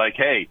did is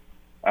hey,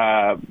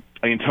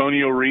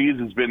 Antonio Reeves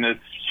has been this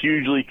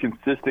hugely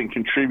consistent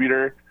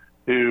contributor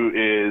who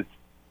is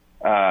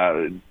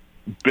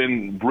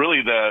been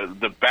really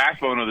the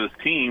backbone of this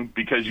team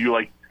because you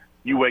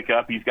wake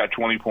up, he's got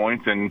 20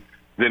 points, and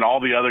then all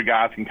the other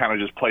guys can kind of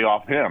just play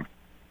off him.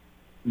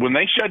 When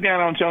they shut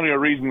down Antonio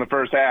Reeves in the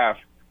first half,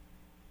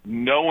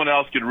 no one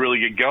else could really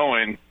get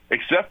going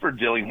except for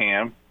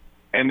Dillingham.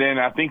 And then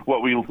I think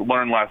what we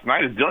learned last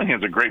night is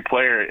Dillingham's a great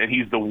player, and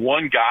he's the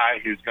one guy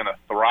who's going to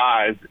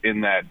thrive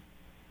in that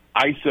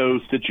ISO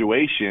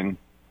situation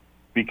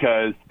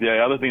because the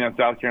other thing that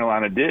South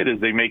Carolina did is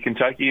they made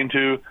Kentucky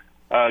into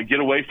get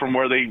away from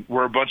where they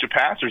were a bunch of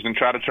passers and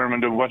try to turn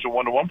them into a bunch of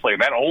one-to-one play.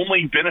 And that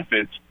only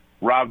benefits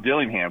Rob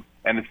Dillingham,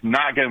 and it's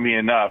not going to be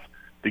enough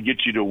to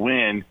get you to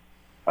win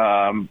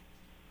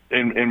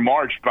in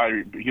March.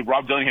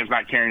 Rob Dillingham's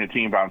not carrying a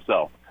team by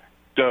himself.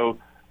 So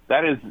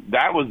that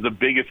was the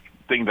biggest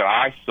thing that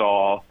I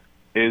saw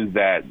is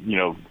that,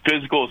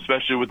 physical,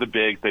 especially with the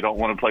bigs, they don't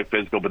want to play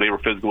physical, but they were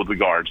physical with the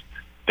guards.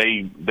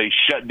 They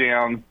shut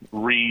down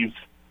Reeves,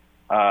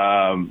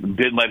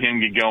 didn't let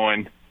him get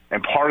going.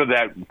 And part of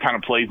that kind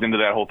of plays into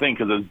that whole thing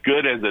because as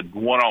good as a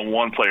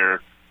one-on-one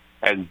player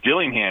as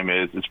Dillingham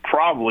is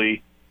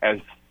probably as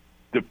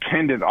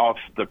dependent off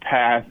the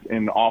pass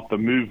and off the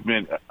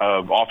movement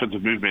of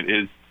offensive movement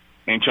is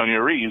Antonio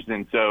Reeves.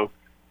 And so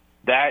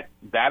that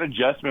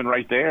adjustment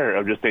right there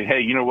of just saying,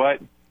 hey, you know what?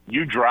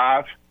 You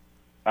drive.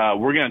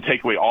 We're going to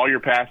take away all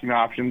your passing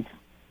options.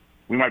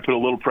 We might put a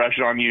little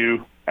pressure on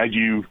you as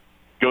you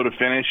go to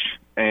finish.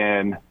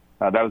 And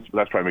that's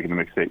probably making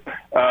the mixtape.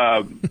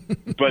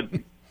 But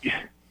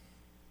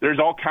there's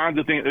all kinds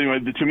of things.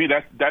 To me,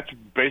 that's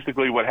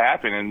basically what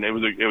happened, and it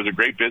was a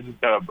great business,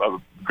 a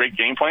great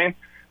game plan.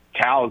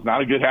 Cal is not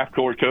a good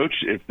half-court coach.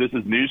 If this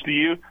is news to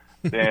you,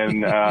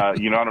 then I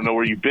don't know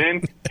where you've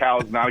been.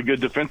 Cal is not a good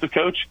defensive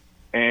coach,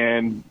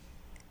 and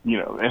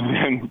and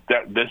then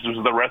this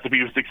was the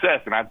recipe of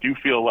success. And I do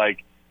feel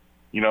like,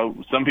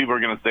 some people are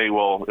going to say,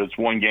 well, it's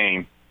one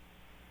game.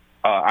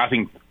 I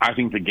think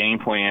the game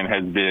plan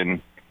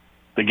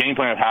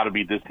of how to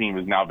beat this team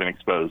has now been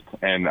exposed,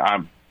 and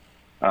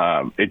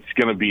it's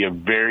going to be a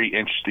very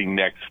interesting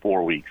next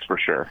 4 weeks for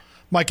sure.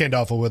 Mike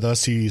Gandolfo with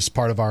us. He's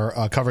part of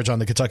our coverage on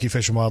the Kentucky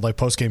Fish and Wildlife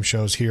postgame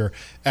shows here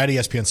at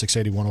ESPN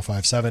 680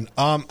 1057.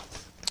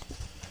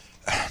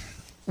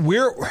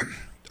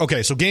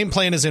 Okay, so game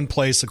plan is in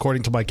place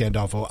according to Mike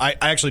Gandolfo. I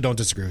actually don't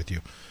disagree with you.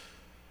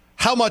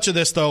 How much of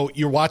this, though,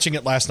 you're watching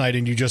it last night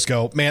and you just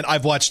go, man,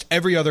 I've watched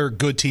every other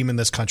good team in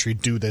this country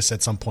do this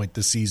at some point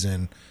this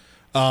season.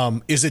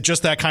 Is it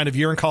just that kind of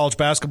year in college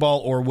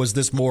basketball, or was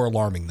this more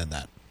alarming than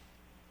that?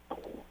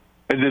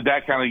 Is it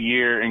that kind of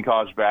year in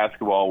college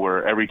basketball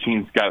where every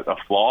team's got a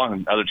flaw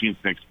and other teams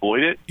can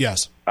exploit it?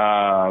 Yes.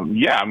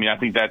 I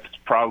think that's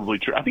probably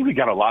true. I think we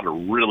got a lot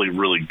of really,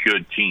 really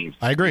good teams.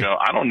 I agree.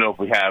 I don't know if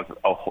we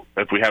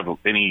have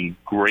any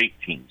great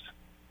teams.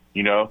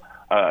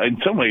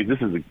 In some ways,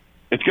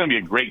 it's going to be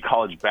a great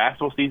college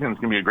basketball season. It's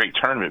going to be a great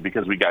tournament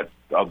because we got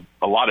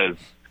a lot of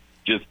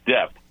just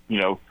depth.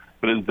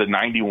 But is the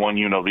 91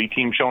 UNLV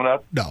team showing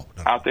up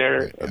out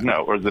there? Yeah.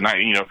 No. Or is the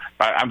 90,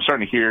 I'm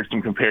starting to hear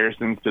some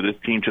comparisons to this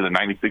team to the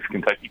 96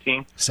 Kentucky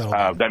team. So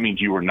that means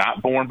you were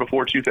not born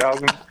before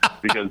 2000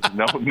 because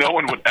no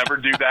one would ever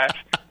do that.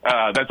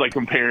 That's like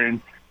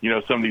comparing,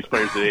 some of these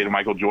players today to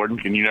Michael Jordan,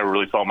 and you never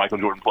really saw Michael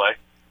Jordan play.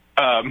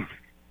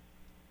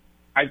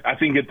 I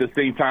think at the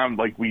same time,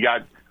 we've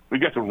got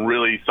some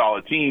really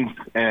solid teams,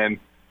 and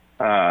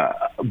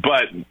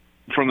but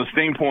from the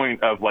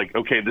standpoint of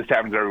okay, this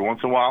happens every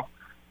once in a while.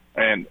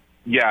 And,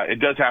 yeah,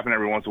 it does happen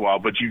every once in a while,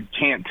 but you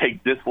can't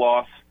take this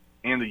loss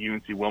and the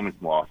UNC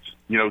Wilmington loss.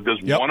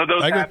 Does one of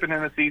those happen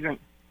in a season?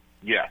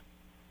 Yeah.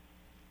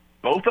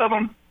 Both of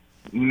them?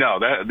 No.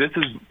 This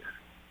is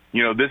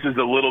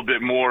a little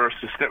bit more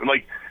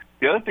systemic.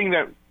 The other thing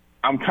that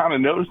I'm kind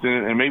of noticing,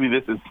 and maybe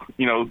this is,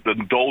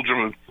 the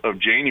doldrums of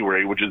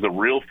January, which is a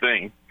real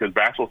thing because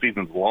basketball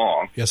season's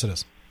long. Yes, it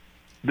is.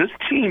 This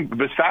team,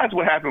 besides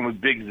what happened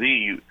with Big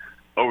Z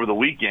over the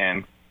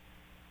weekend,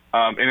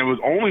 and it was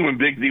only when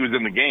Big Z was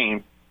in the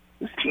game,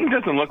 this team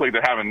doesn't look like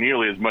they're having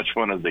nearly as much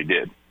fun as they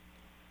did.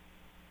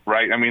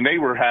 Right? I mean, they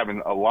were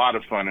having a lot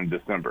of fun in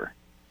December.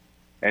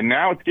 And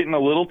now it's getting a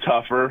little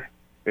tougher.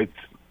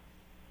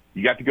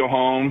 You got to go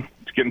home.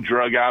 It's getting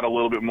drug out a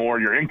little bit more.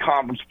 You're in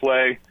conference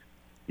play.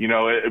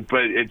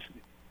 but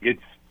it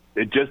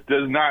just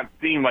does not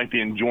seem like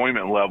the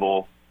enjoyment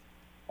level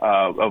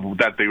of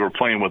that they were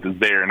playing with is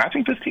there, and I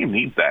think this team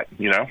needs that.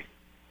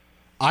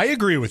 I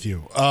agree with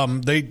you.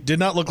 They did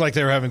not look like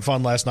they were having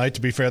fun last night.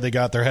 To be fair, they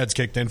got their heads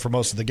kicked in for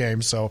most of the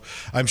game, so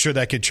I'm sure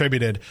that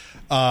contributed.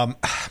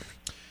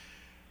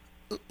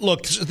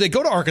 Look, they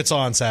go to Arkansas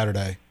on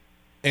Saturday,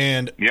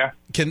 and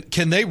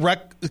can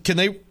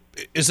they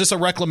is this a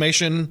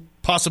reclamation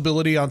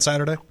possibility on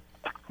Saturday?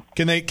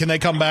 Can they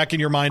come back in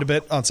your mind a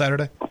bit on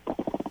Saturday?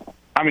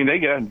 I mean, they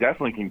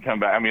definitely can come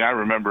back. I mean, I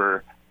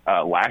remember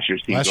last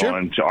year's team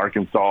going to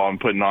Arkansas and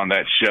putting on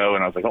that show,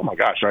 and I was like, oh my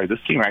gosh, right, this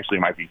team actually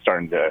might be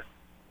starting to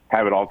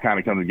have it all kind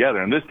of come together.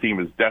 And this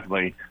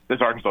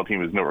Arkansas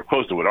team is nowhere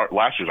close to what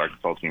last year's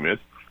Arkansas team is.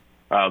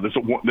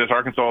 This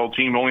Arkansas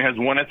team only has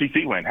one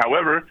SEC win.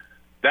 However,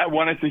 that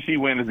one SEC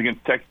win is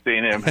against Texas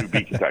A&M, who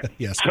beat Kentucky.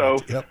 Yes, so,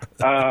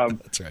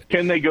 that's right.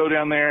 Can they go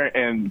down there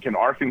and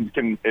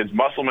is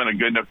Musselman a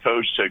good enough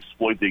coach to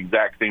exploit the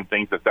exact same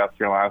things that South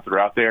Carolina threw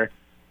out there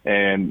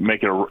and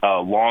make it a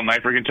long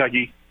night for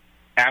Kentucky?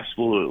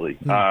 Absolutely.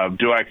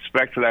 Do I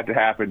expect for that to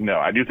happen? No.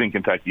 I do think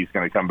Kentucky's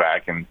going to come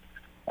back and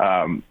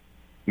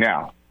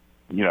now,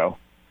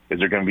 is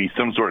there going to be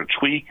some sort of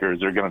tweak, or is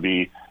there going to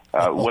be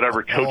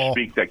whatever coach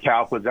speak that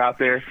Cal puts out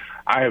there?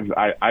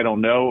 I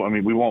don't know. I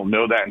mean, we won't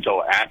know that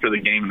until after the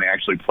game and they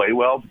actually play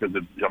well, because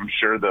I'm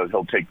sure that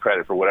he'll take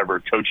credit for whatever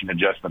coaching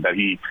adjustment that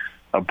he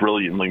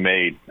brilliantly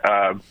made.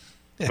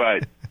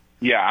 But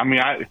yeah, I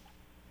mean,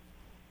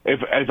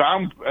 if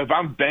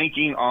I'm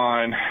banking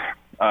on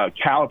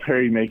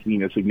Calipari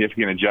making a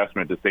significant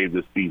adjustment to save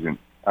this season,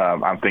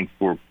 I think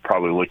we're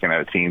probably looking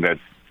at a team that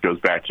goes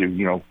back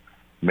to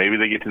maybe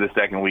they get to the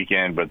second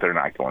weekend, but they're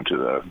not going to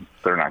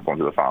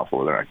the Final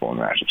Four. They're not going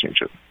to the national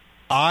championship.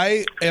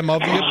 I am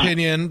of the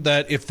opinion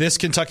that if this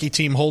Kentucky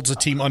team holds a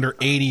team under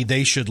 80,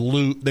 they should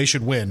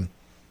win.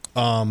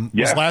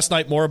 Was last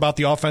night more about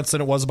the offense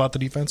than it was about the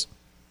defense?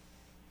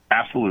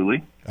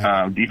 Absolutely.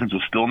 Defense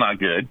was still not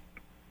good,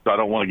 so I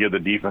don't want to give the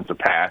defense a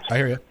pass. I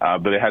hear you.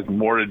 But it has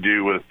more to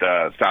do with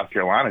South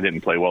Carolina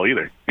didn't play well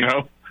either.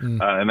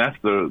 And that's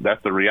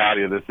the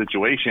reality of this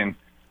situation.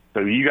 So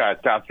you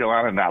got South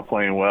Carolina not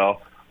playing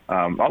well.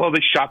 Although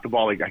they shot the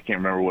ball, I can't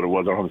remember what it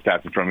was. I don't have the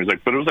stats in front of me.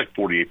 But it was like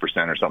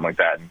 48% or something like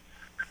that. And,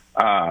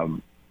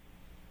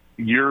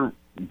 you're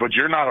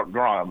not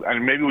wrong. I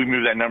mean, maybe we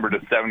move that number to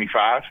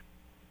 75.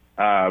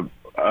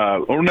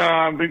 Or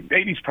no,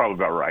 80 is probably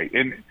about right.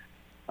 And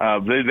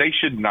they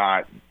should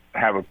not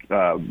have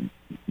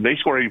they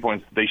score 80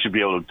 points. They should be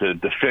able to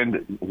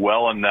defend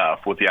well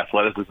enough with the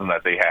athleticism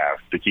that they have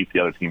to keep the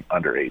other team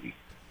under 80.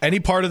 Any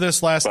part of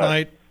this last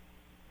night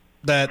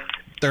that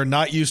they're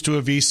not used to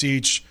a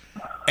VCH?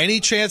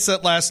 Any chance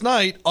that last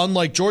night,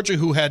 unlike Georgia,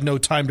 who had no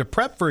time to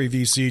prep for a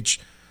VCH,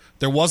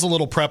 there was a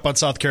little prep on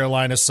South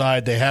Carolina's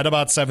side. They had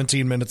about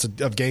 17 minutes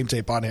of game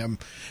tape on him.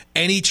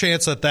 Any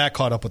chance that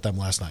caught up with them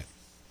last night?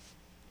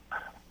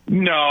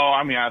 No,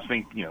 I mean, I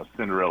think,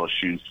 Cinderella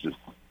shoes just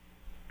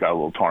got a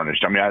little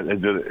tarnished. I mean, at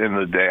the end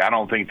of the day, I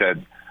don't think that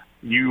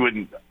you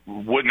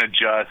wouldn't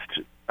adjust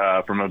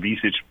from a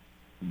VCH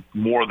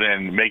more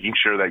than making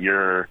sure that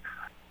you're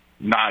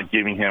not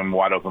giving him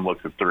wide open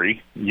looks at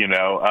three,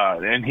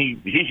 and he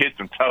hit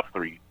some tough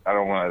threes. I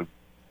don't want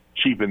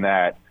to cheapen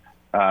that.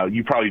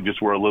 You probably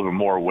just were a little bit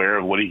more aware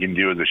of what he can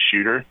do as a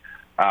shooter.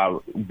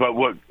 But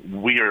what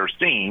we are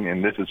seeing,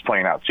 and this is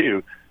playing out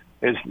too,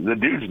 is the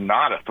dude's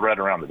not a threat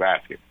around the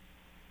basket.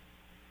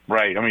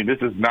 Right? I mean, this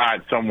is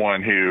not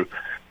someone who,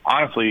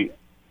 honestly,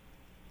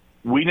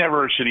 we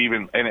never should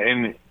even,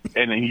 and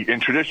in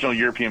traditional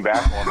European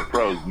basketball in the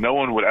pros, no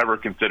one would ever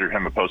consider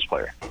him a post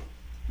player.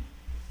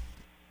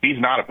 He's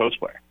not a post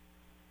player.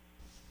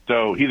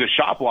 So he's a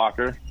shot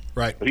blocker.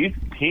 Right. But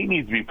he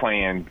needs to be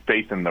playing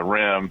facing the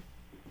rim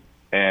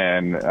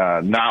and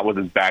not with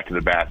his back to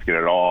the basket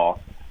at all,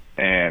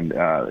 and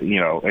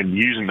and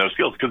using those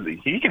skills, because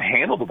he can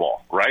handle the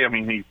ball, right? I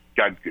mean, he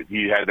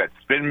had that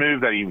spin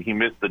move that he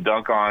missed the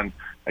dunk on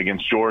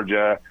against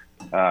Georgia.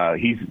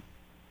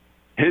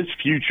 His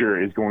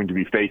future is going to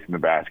be facing the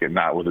basket,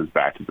 not with his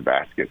back to the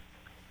basket.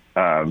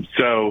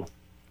 So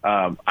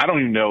I don't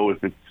even know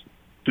if it's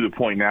to the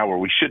point now where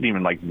we shouldn't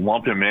even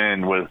lump him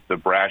in with the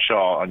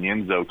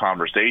Brashaw-Onyenso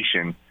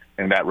conversation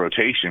in that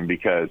rotation,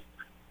 because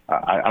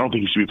I don't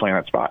think he should be playing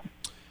that spot.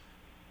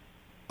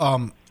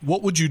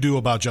 What would you do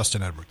about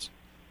Justin Edwards?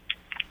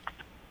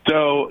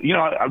 So,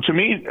 to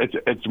me,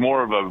 it's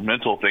more of a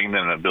mental thing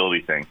than an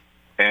ability thing.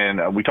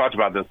 And we talked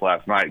about this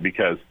last night,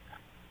 because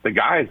the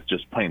guy is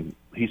just playing.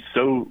 He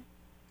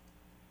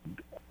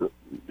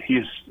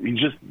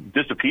just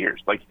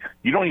disappears.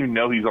 You don't even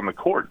know he's on the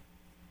court.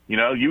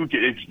 You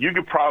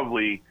could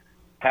probably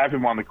have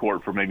him on the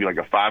court for maybe a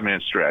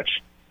 5-minute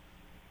stretch.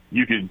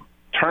 You could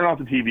turn off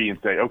the TV and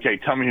say, okay,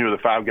 tell me who are the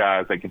 5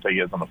 guys that Kentucky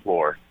has on the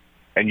floor.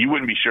 And you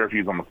wouldn't be sure if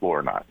he's on the floor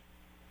or not.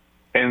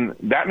 And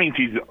that means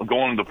he's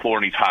going to the floor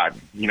and he's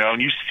hiding,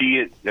 and you see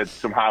it at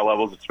some high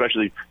levels,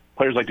 especially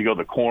players like to go to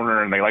the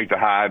corner and they like to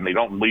hide and they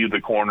don't leave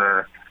the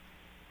corner.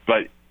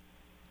 But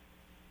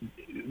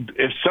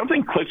if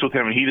something clicks with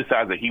him and he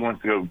decides that he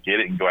wants to go get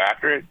it and go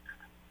after it,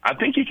 I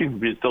think he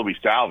can still be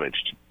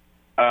salvaged.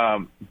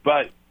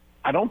 But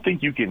I don't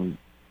think you can.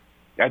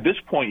 At this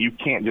point, you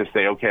can't just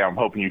say, "Okay, I'm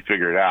hoping you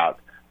figure it out."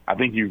 I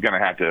think you're going to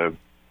have to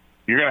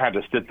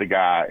sit the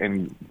guy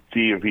and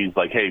see if he's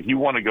like, "Hey, if you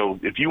want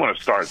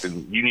to start,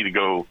 then you need to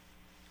go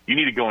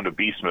into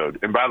beast mode."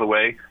 And by the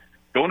way,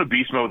 go into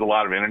beast mode with a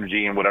lot of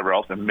energy and whatever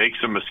else, and make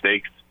some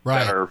mistakes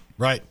that are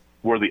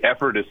where the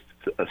effort is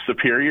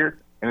superior,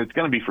 and it's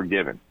going to be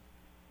forgiven.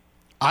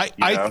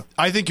 I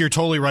think you're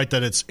totally right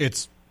that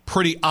it's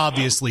pretty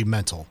obviously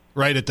mental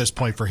right at this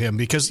point for him,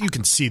 because you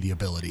can see the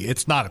ability.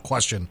 It's not a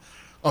question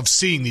of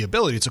seeing the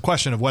ability. It's a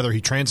question of whether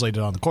he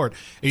translated on the court.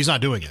 He's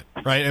not doing it,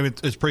 right? I mean,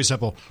 it's pretty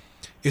simple.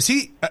 Is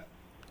he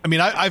 – I mean,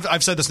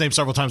 I've said this name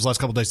several times the last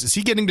couple of days. Is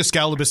he getting to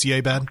Skal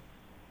Labissière bad?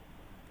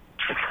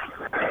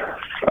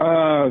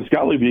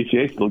 Skal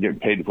Labissière is still getting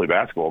paid to play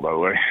basketball, by the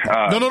way.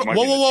 No.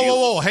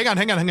 Whoa. Hang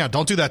on.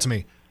 Don't do that to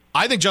me.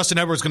 I think Justin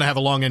Edwards is going to have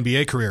a long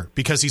NBA career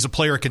because he's a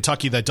player at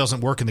Kentucky that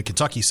doesn't work in the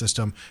Kentucky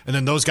system, and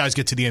then those guys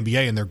get to the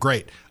NBA and they're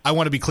great. I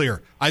want to be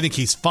clear. I think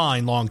he's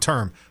fine long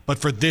term, but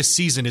for this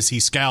season, is he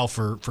Skal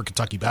for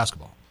Kentucky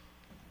basketball?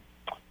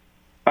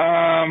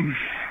 Skal's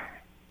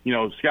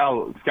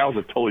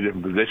a totally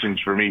different position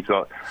for me.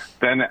 So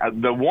then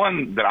the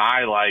one that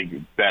I like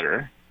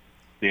better,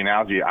 the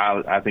analogy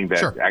I think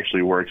that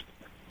actually works,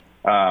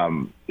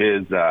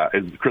 is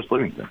Chris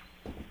Livingston.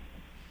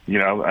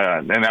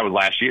 And that was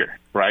last year,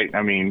 right?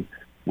 I mean,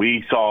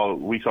 we saw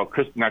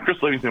Chris. Now, Chris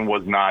Livingston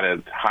was not as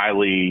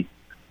highly,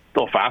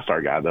 still a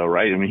 5-star guy though,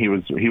 right? I mean,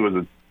 he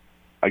was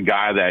a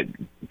guy that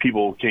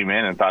people came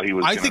in and thought he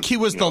was. I think he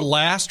was the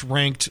last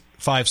ranked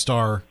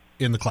 5-star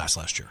in the class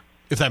last year,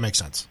 if that makes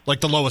sense.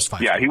 Like the lowest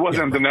 5. Yeah, he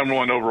wasn't the number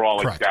one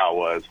overall like Skal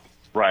was,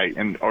 right?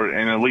 And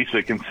at least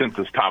a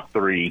consensus top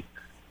 3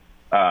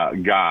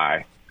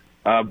 guy,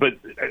 but.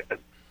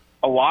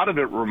 A lot of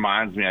it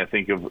reminds me, I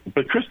think,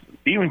 but Chris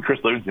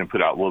Livingston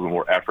put out a little bit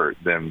more effort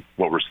than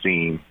what we're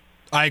seeing.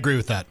 I agree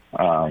with that.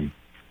 Out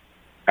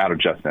of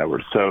Justin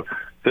Edwards. So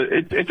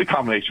it's a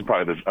combination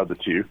probably of the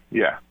two.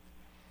 Yeah.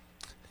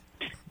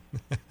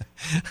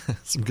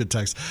 Some good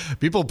text.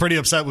 People pretty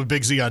upset with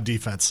Big Z on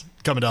defense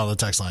coming down the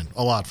text line.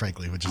 A lot,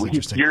 frankly, which is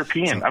interesting.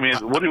 European. So, I mean,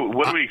 what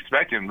are we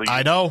expecting?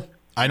 I know.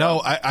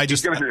 I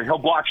just he'll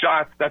block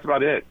shots. That's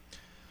about it.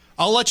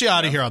 I'll let you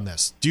out of here on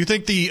this. Do you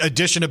think the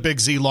addition of Big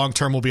Z long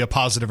term will be a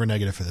positive or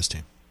negative for this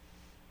team?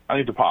 I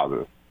think it's a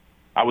positive.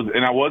 I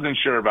wasn't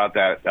sure about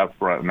that up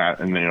front,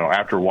 and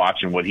after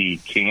watching what he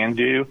can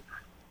do,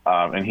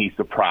 and he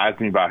surprised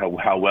me by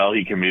how well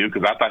he can move,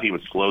 because I thought he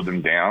would slow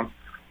them down,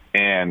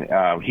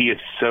 and he is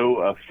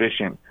so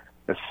efficient,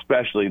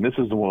 especially. And this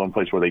is the one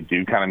place where they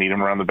do kind of need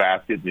him around the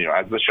basket,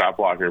 as the shot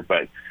blocker.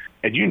 But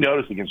as you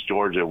notice against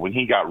Georgia, when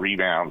he got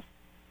rebounds,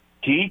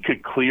 he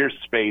could clear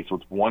space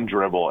with one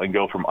dribble and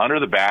go from under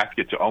the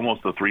basket to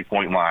almost the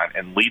 3-point line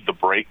and lead the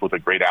break with a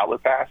great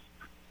outlet pass.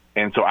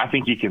 And so I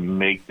think he can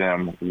make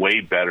them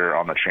way better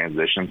on the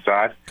transition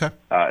side. Okay.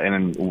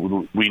 And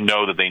then we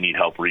know that they need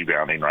help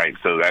rebounding, right?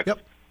 So that's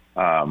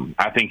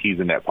I think he's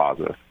a net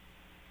positive.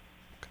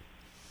 Okay.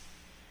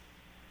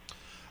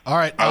 All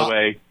right. By the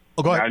way,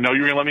 go ahead. I know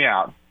you're going to let me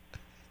out.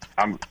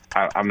 I'm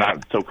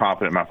not so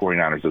confident in my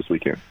 49ers this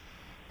weekend.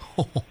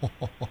 Whoa.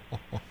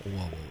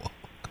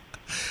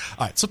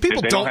 All right, so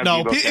people don't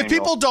know. If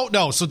people don't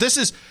know, so this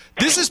has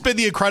been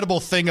the incredible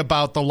thing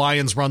about the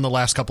Lions' run the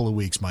last couple of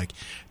weeks, Mike.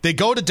 They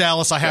go to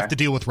Dallas, I have to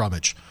deal with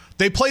Rummage.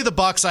 They play the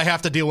Bucs, I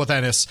have to deal with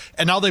Ennis,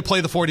 and now they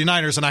play the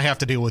 49ers, and I have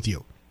to deal with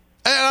you.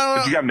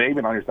 But you got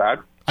Maven on your side?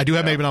 I do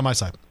have Maven on my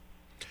side.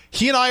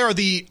 He and I are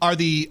the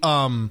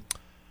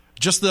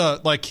just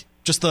the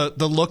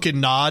look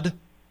and nod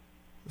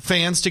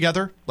fans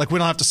together. Like we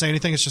don't have to say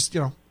anything. It's just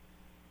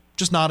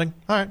just nodding.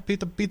 All right, beat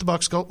the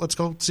Bucs. Let's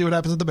go see what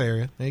happens in the Bay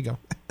Area. There you go.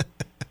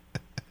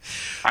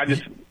 I'm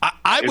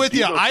with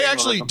you.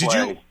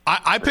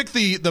 I picked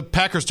the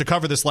Packers to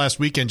cover this last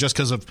weekend just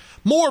because of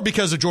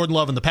Jordan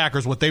Love and the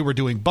Packers, what they were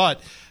doing.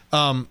 But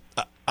I'm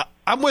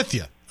with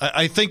you.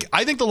 I think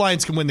the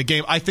Lions can win the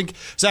game. I think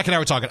Zach and I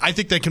were talking. I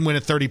think they can win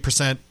at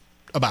 30%.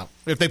 About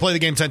if they play the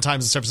game 10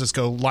 times in San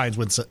Francisco, Lions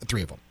win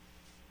 3 of them.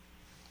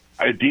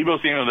 If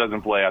Deebo Samuel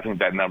doesn't play, I think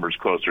that number's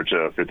closer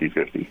to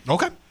 50-50.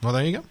 Okay. Well,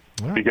 there you go.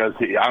 Right. Because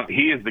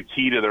he is the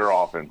key to their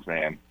offense,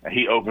 man.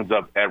 He opens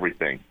up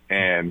everything.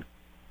 And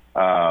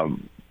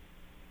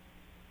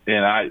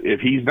if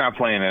he's not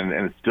playing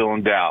and it's still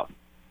in doubt,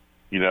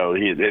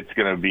 it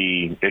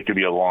could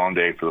be a long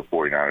day for the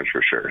 49ers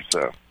for sure.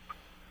 So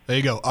there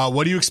you go.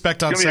 What do you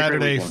expect on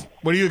Saturday?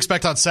 What do you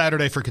expect on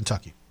Saturday for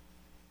Kentucky?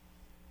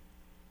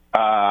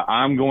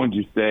 I'm going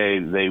to say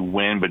they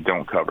win but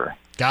don't cover.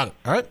 Got it.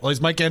 All right. Well, he's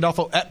Mike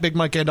Gandolfo at Big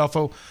Mike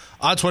Gandolfo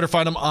on Twitter.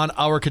 Find him on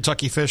our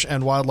Kentucky Fish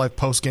and Wildlife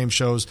post-game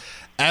shows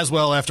as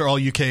well after all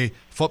UK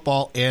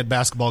football and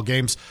basketball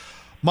games.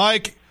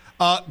 Mike,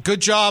 good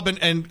job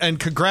and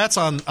congrats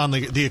on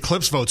the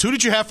Eclipse votes. Who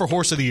did you have for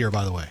Horse of the Year,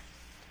 by the way?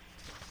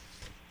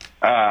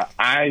 I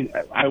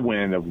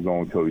ended up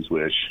going with Cody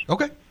Swish.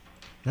 Okay.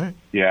 All right.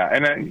 Yeah,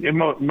 and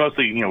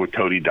mostly, with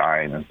Cody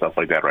dying and stuff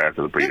like that right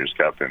after the Breeders'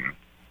 Cup. And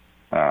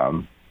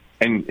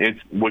it's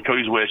what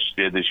Cody's Wish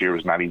did this year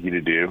was not easy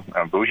to do.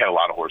 But we had a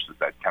lot of horses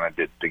that kind of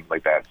did things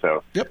like that.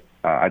 So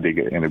I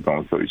did end up going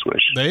with Cody's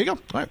Wish. There you go. All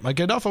right, Mike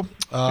Gandolfo,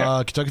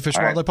 Kentucky Fish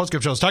and Wildlife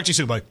Postgame Shows. Talk to you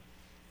soon, buddy.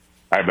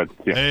 All right, bud.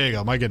 Yeah. There you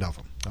go, Mike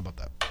Gandolfo. How about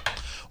that?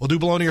 We'll do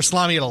Bologna or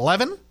Salami at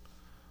 11.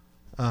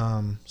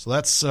 So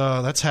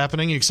that's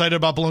happening. You excited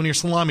about Bologna or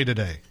Salami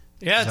today?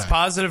 Yeah, it's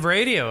positive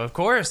radio. Of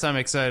course I'm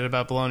excited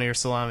about Bologna or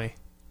Salami.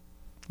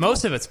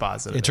 Most of it's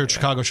positive. Intern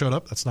Chicago showed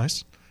up. That's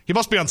nice. He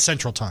must be on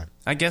Central Time.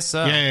 I guess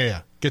so.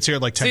 Yeah. Gets here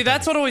at like 10. See,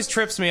 that's what always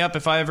trips me up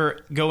if I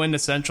ever go into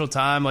Central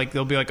Time. Like,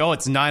 they'll be like, oh,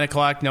 it's 9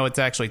 o'clock. No, it's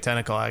actually 10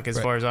 o'clock as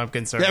far as I'm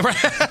concerned. Yeah,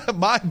 right.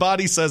 My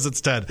body says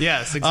it's 10.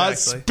 Yes,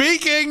 exactly.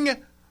 Speaking...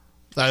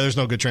 there's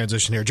no good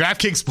transition here.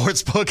 DraftKings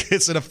Sportsbook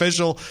is an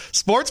official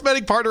sports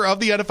betting partner of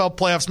the NFL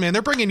playoffs. Man,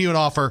 they're bringing you an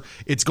offer.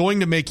 It's going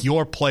to make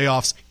your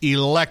playoffs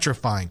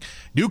electrifying.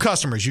 New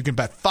customers, you can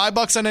bet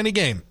 $5 on any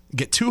game.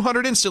 Get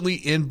 $200 instantly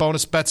in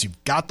bonus bets.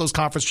 You've got those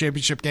conference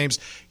championship games.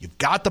 You've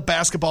got the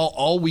basketball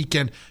all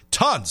weekend.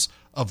 Tons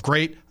of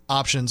great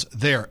options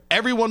there.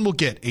 Everyone will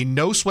get a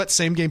no-sweat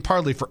same-game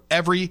parlay for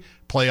every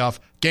playoff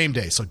game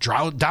day. So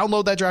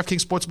download that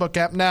DraftKings Sportsbook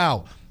app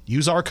now.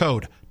 Use our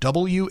code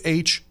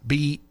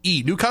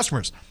WHBE. New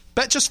customers,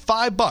 bet just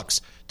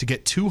 $5 to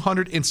get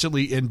 $200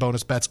 instantly in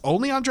bonus bets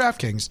only on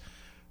DraftKings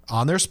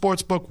on their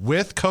sportsbook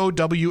with code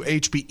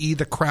WHBE.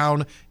 The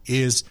crown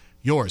is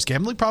yours.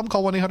 Gambling problem?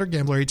 Call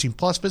 1-800-GAMBLER. 18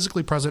 plus.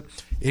 Physically present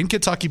in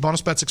Kentucky.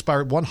 Bonus bets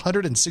expire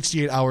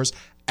 168 hours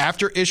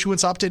after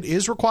issuance. Opt-in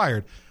is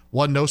required.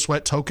 One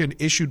no-sweat token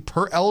issued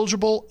per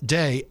eligible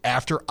day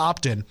after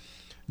opt-in.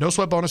 No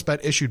sweat bonus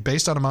bet issued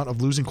based on amount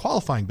of losing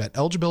qualifying bet.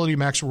 Eligibility,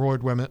 max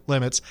reward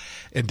limits,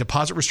 and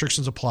deposit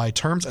restrictions apply.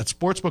 Terms at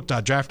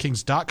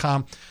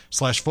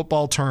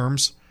sportsbook.draftkings.com/football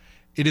terms.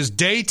 It is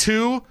day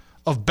 2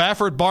 of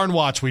Baffert Barn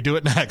Watch. We do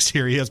it next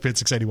here. ESPN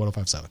 680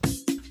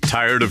 1057.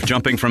 Tired of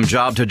jumping from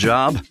job to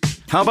job?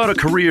 How about a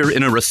career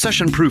in a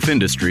recession-proof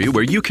industry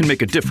where you can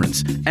make a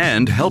difference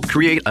and help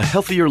create a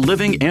healthier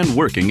living and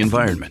working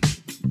environment?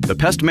 The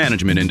pest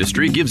management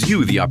industry gives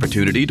you the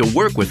opportunity to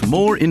work with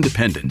more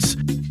independence.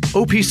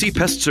 OPC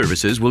Pest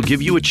Services will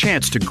give you a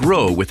chance to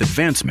grow with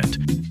advancement.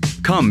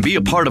 Come be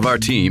a part of our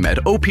team at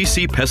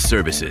OPC Pest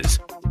Services.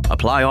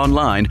 Apply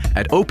online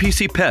at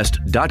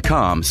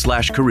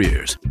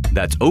opcpest.com/careers.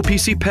 That's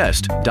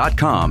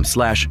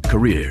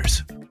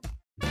opcpest.com/careers.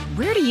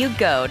 Where do you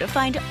go to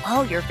find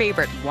all your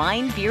favorite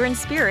wine, beer, and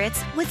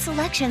spirits with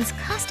selections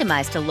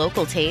customized to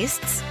local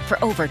tastes?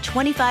 For over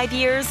 25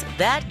 years,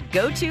 that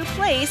go-to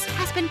place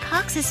has been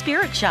Cox's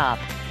Spirit Shop.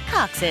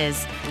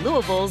 Cox's,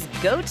 Louisville's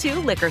go-to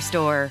liquor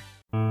store.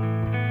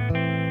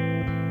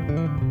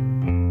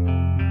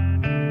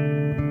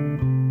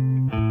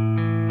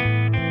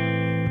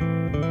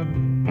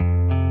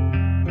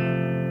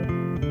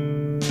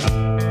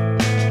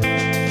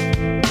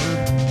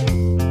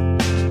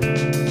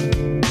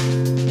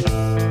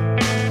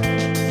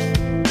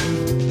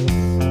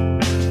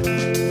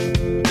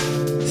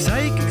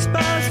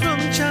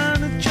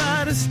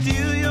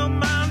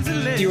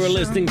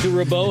 Listening to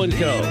Rabaut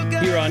Co.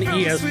 here on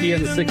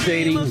ESPN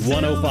 680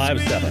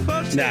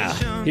 1057. Now,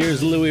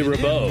 here's Louis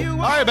Rabaut. All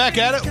right, back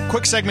at it.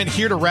 Quick segment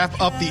here to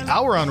wrap up the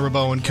hour on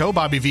Rabaut Co.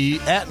 Bobby V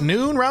at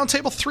noon,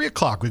 roundtable 3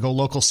 o'clock. We go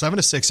local 7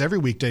 to 6 every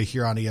weekday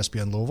here on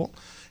ESPN Louisville.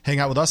 Hang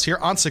out with us here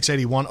on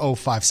 680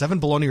 1057.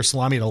 Bologna or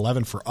Salami at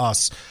 11 for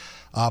us.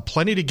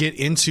 Plenty to get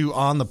into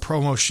on the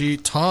promo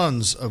sheet.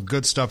 Tons of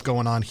good stuff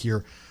going on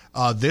here.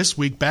 This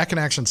week, back in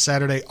action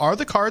Saturday, are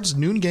the Cards,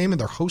 noon game, and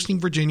they're hosting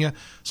Virginia.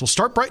 So we'll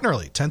start bright and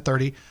early,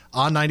 10:30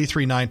 on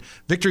 93.9.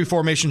 Victory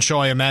Formation Show,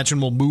 I imagine,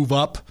 will move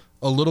up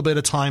a little bit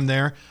of time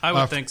there. I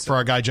would think so. For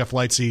our guy Jeff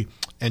Lightsey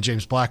and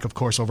James Black, of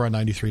course, over on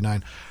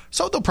 93.9.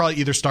 So they'll probably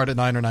either start at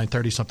 9 or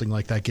 9:30, something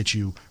like that, get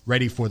you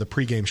ready for the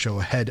pregame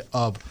show ahead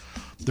of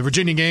the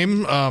Virginia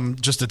game.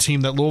 Just a team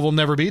that Louisville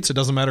never beats. It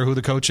doesn't matter who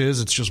the coach is.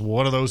 It's just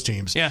one of those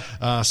teams.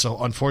 Yeah.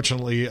 So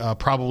unfortunately,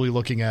 probably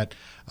looking at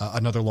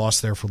another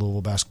loss there for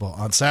Louisville basketball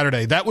on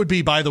Saturday. That would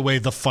be, by the way,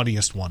 the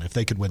funniest one if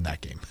they could win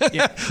that game.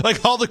 Yeah.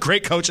 Like all the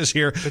great coaches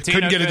here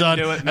couldn't get it done.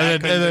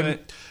 And then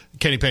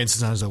Kenny Payne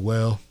says,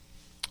 well,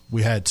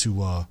 we had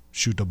to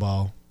shoot the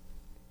ball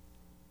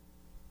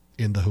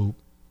in the hoop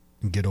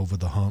and get over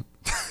the hump.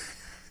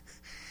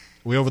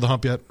 We over the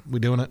hump yet? We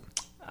doing it?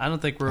 I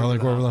don't think we're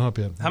over the hump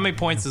yet. How many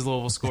points does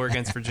Louisville score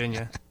against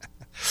Virginia?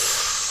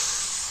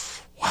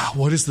 Wow,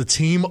 what is the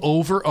team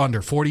over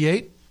under?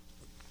 48?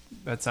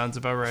 That sounds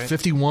about right.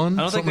 51?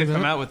 I don't think they've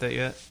come out with it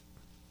yet.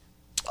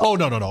 Oh,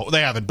 no. They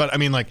haven't. But, I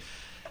mean, like,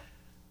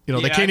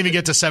 they can't even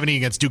get to 70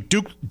 against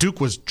Duke. Duke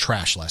was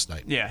trash last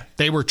night. Yeah.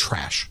 They were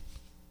trash.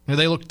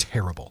 They looked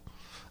terrible.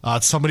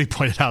 Somebody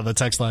pointed out on the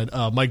text line,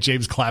 Mike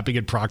James clapping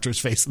in Proctor's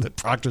face, and then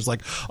Proctor's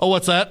like, oh,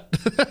 what's that?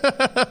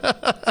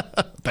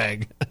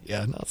 Bang.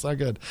 Yeah, no, it's not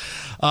good.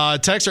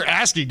 Texter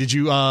asking, did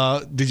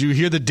you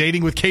hear the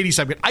Dating with Katie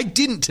segment? I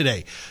didn't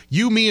today.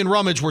 You, me, and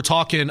Rummage were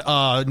talking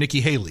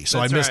Nikki Haley, so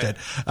that's I missed it.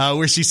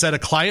 Where she said a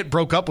client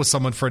broke up with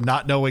someone for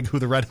not knowing who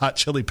the Red Hot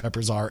Chili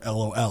Peppers are,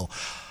 LOL.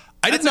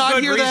 I did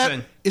not hear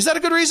that. Is that a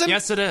good reason?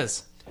 Yes, it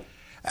is.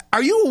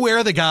 Are you aware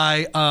of the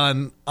guy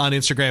on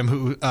Instagram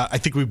who, I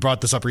think we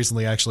brought this up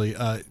recently, actually,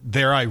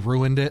 There I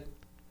Ruined It?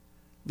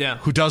 Yeah.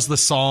 Who does the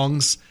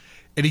songs,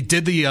 and he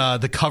did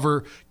the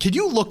cover. Can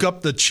you look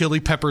up the Chili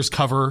Peppers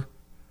cover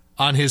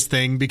on his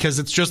thing? Because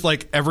it's just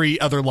like every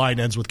other line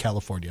ends with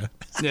California.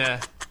 Yeah.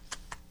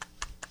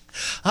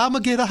 I'm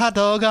going to get a hot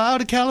dog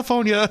out of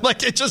California.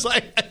 Like, it's just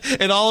like,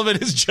 and all of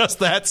it is just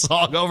that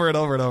song over and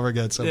over and over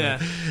again. So yeah.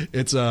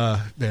 It's,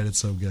 man, it's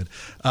so good.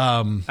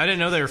 I didn't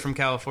know they were from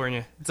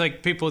California. It's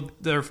like people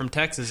that are from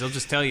Texas, they'll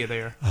just tell you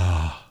they are.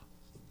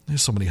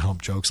 There's so many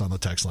hump jokes on the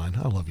text line.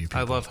 I love you people.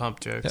 I love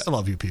hump jokes. I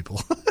love you people.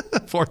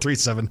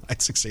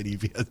 437-968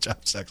 via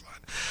Jeff's text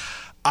line.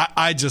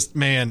 I just,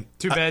 man.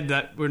 Too bad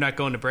that we're not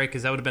going to break,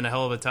 because that would have been a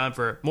hell of a time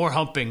for more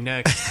humping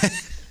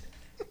next.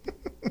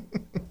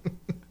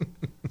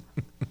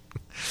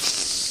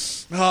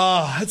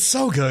 Oh, it's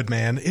so good,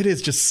 man. It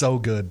is just so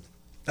good.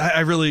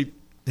 I really,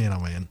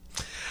 man.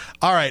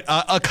 All right,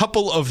 a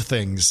couple of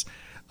things.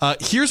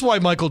 Here's why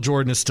Michael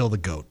Jordan is still the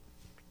GOAT.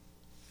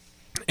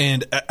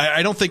 And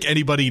I don't think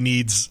anybody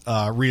needs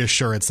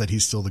reassurance that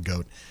he's still the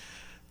GOAT.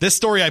 This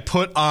story I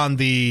put on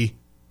the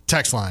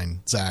text line,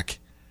 Zach,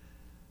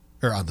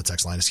 or on the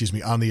text line, excuse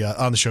me, on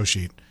the show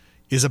sheet,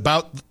 is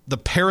about the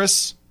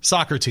Paris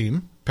soccer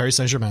team, Paris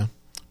Saint-Germain,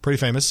 pretty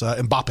famous.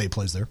 Mbappe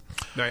plays there.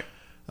 Right.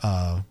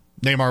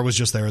 Neymar was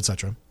just there,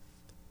 etc.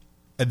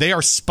 And they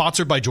are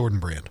sponsored by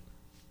Jordan Brand.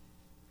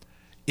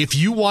 If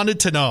you wanted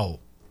to know,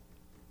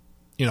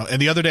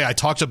 and the other day I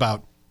talked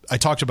about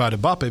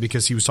Mbappe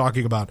because he was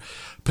talking about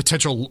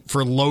potential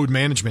for load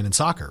management in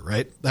soccer,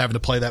 right? Having to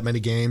play that many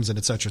games and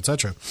et cetera, et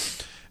cetera.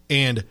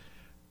 And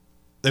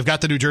they've got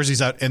the new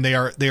jerseys out, and they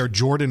are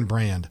Jordan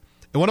Brand.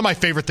 And one of my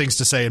favorite things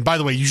to say, and by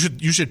the way,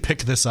 you should pick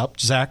this up,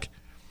 Zach,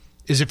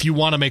 is if you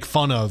want to make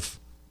fun of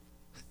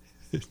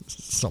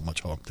so much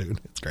hope, dude.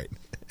 It's great.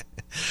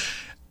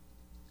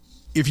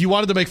 If you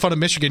wanted to make fun of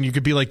Michigan, you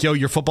could be like, yo,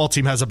 your football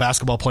team has a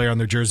basketball player on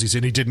their jerseys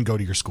and he didn't go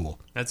to your school.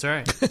 That's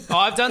right. Oh,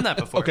 I've done that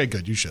before. Okay,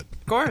 good. You should.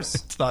 Of course.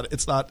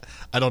 It's not,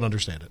 I don't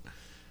understand it.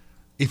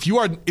 It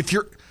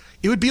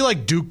would be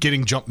like Duke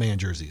getting Jumpman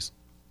jerseys.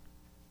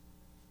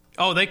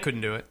 Oh, they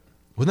couldn't do it.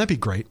 Wouldn't that be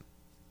great?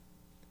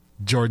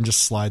 Jordan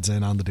just slides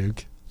in on the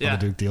Duke, on the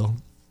Duke deal.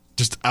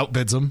 Just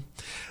outbids them.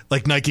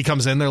 Like Nike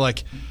comes in, they're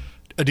like,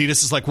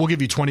 Adidas is like, we'll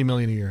give you $20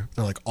 million a year.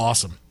 They're like,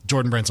 awesome.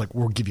 Jordan Brand's like,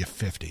 we'll give you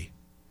 50.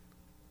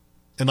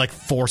 And like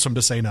force them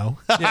to say no.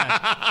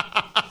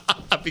 Yeah.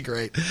 That'd be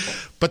great.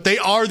 But they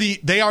are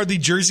the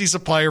jersey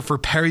supplier for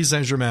Paris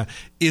Saint-Germain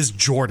is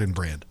Jordan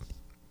Brand.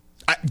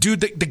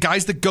 Dude, the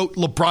guy's the GOAT.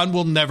 LeBron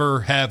will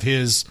never have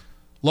his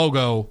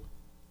logo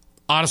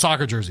on a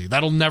soccer jersey.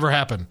 That'll never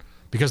happen.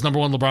 Because number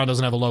one, LeBron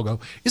doesn't have a logo.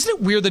 Isn't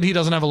it weird that he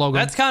doesn't have a logo?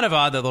 That's kind of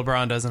odd that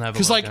LeBron doesn't have a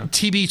logo. Because like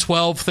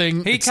TB12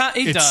 thing, he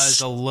does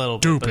a little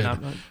stupid, bit,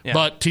 but,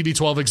 but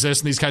TB12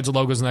 exists and these kinds of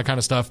logos and that kind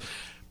of stuff.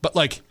 But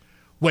like,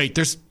 wait,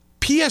 there's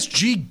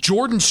PSG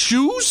Jordan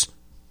shoes?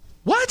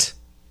 What?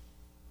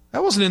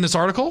 That wasn't in this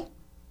article.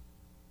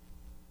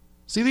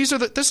 See, this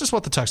is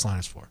what the text line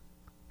is for.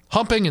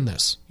 Humping in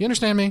this. You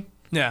understand me?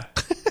 Yeah.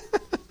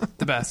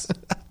 The best.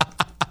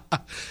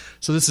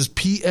 So this is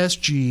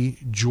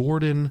PSG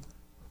Jordan.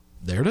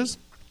 There it is.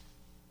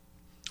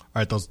 All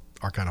right, those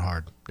are kind of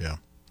hard. Yeah,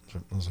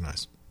 those are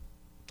nice.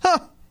 Huh,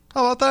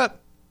 how about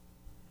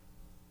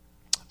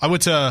that?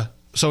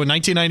 So in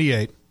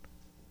 1998,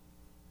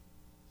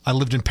 I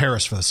lived in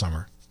Paris for the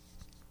summer,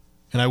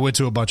 and I went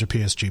to a bunch of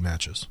PSG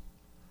matches.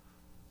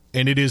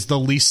 And it is the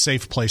least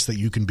safe place that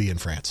you can be in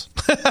France.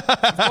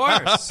 Of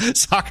course.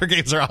 Soccer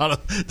games are out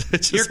of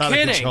You're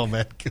kidding. Control,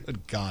 man.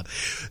 Good God.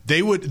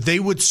 They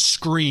would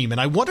scream,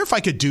 and I wonder if I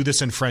could do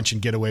this in French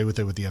and get away with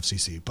it with the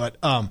FCC. But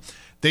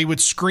they would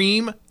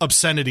scream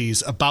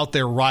obscenities about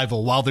their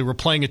rival while they were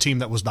playing a team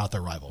that was not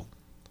their rival.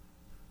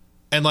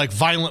 And like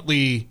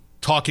violently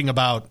talking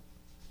about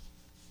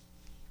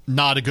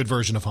not a good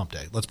version of Hump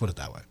Day. Let's put it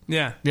that way.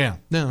 Yeah. Yeah.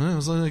 No, it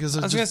was like I was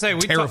going to say,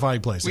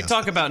 terrifying place. We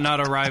talk about not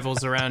our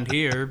rivals around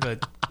here,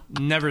 but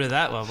never to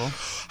that level.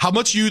 How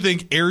much do you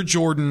think Air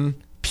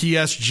Jordan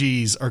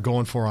PSGs are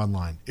going for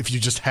online, if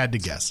you just had to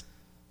guess?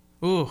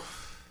 Ooh.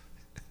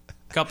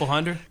 Couple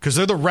hundred? Because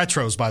they're the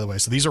retros, by the way.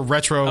 So these are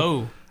retro.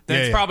 Oh,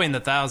 that's probably in the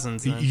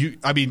thousands.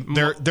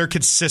 They're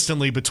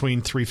consistently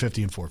between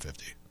 $350 and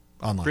 $450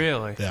 online.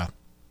 Really? Yeah.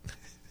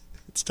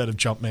 Instead of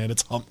Jumpman,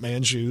 it's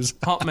Humpman shoes.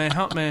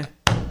 Humpman.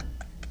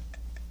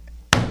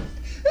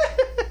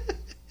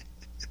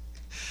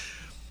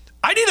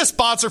 I need a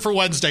sponsor for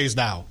Wednesdays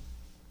now.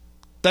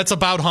 That's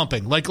about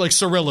humping, like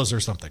Cirilla's or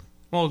something.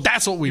 Well,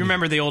 that's what we you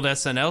remember the old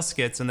SNL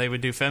skits, and they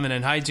would do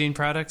feminine hygiene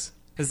products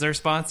as their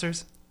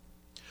sponsors.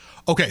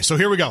 Okay, so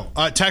here we go.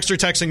 Texter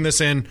texting this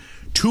in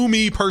to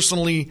me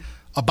personally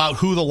about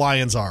who the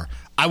Lions are.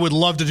 I would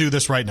love to do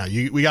this right now.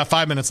 We got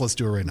 5 minutes. Let's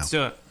do it right now. Let's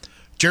do it.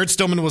 Jared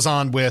Stillman was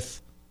on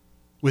with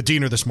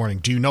Diener this morning.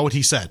 Do you know what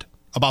he said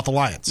about the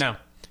Lions? No.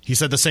 He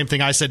said the same thing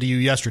I said to you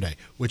yesterday,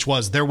 which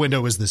was their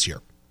window is this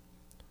year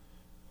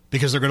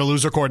because they're going to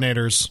lose their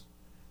coordinators.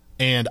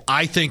 And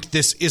I think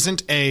this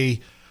isn't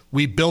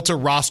we built a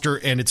roster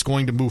and it's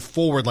going to move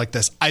forward like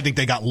this. I think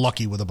they got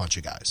lucky with a bunch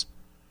of guys.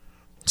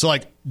 So,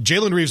 like,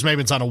 Jalen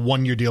Reeves-Maybin's on a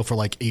 1-year deal for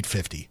like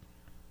 $850.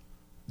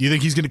 You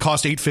think he's going to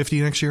cost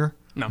 $850 next year?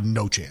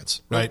 No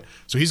chance, right?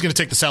 So he's going to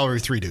take the salary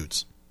of 3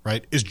 dudes,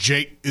 right?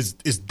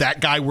 Is that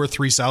guy worth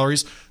 3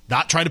 salaries?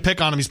 Not trying to pick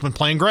on him. He's been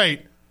playing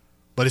great.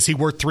 But is he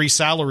worth 3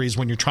 salaries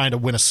when you're trying to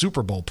win a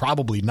Super Bowl?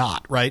 Probably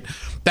not, right?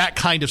 That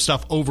kind of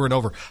stuff over and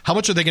over. How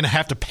much are they going to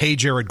have to pay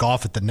Jared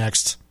Goff at the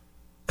next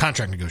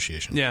contract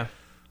negotiation? Yeah.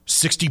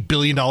 $60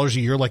 billion a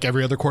year like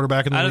every other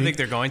quarterback in the league? I don't think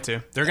they're going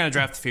to. They're going to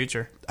draft the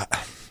future.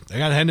 They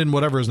got Hendon,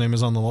 whatever his name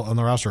is, on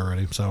the roster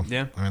already. So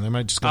yeah, I mean, they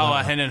might just go.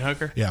 Hendon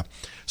Hooker. Yeah.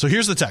 So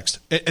here's the text,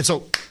 and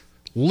so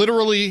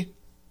literally,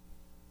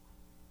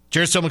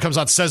 Jared Stillman comes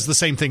out, says the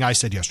same thing I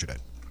said yesterday,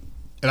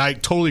 and I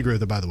totally agree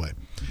with it. By the way,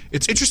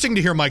 it's interesting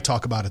to hear Mike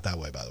talk about it that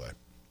way. By the way,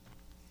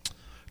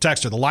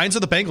 texter: the Lions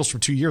are the Bengals from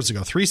 2 years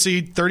ago. 3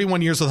 seed,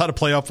 31 years without a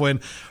playoff win.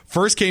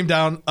 First game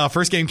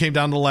came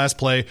down to the last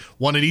play.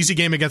 Won an easy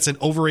game against an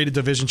overrated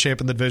division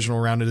champ in the divisional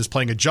round. And is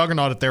playing a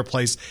juggernaut at their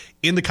place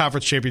in the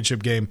conference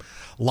championship game.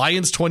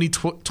 Lions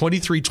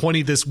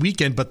 23-20 this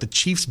weekend, but the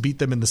Chiefs beat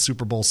them in the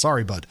Super Bowl.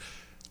 Sorry, bud.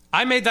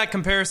 I made that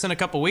comparison a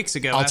couple weeks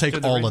ago. I'll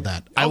take all of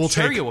that. I will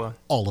take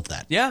all of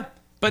that. Yeah.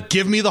 But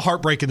give me the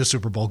heartbreak in the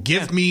Super Bowl.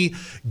 Give me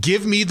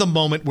the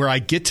moment where I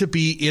get to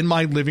be in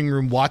my living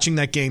room watching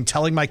that game,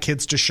 telling my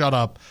kids to shut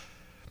up,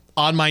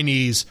 on my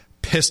knees,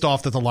 pissed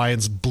off that the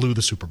Lions blew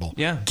the Super Bowl.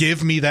 Yeah.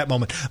 Give me that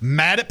moment.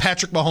 Mad at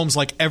Patrick Mahomes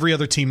like every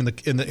other team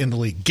in the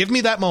league. Give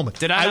me that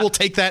moment. I will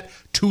take that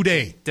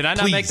today. Did I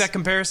not make that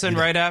comparison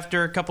right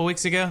after a couple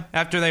weeks ago?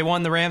 After they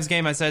won the Rams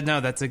game, I said, no,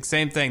 that's the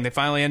same thing. They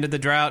finally ended the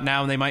drought.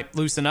 Now they might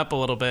loosen up a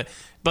little bit.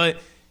 But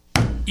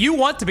you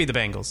want to be the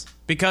Bengals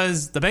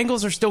because the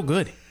Bengals are still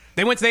good.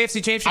 They went to the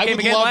AFC Championship game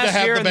again last year. I would love to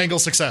have the Bengals'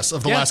 success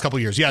of the last couple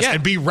of years, yes,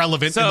 and be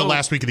relevant in the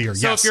last week of the year,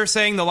 yes. So if you're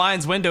saying the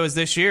Lions' window is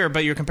this year,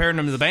 but you're comparing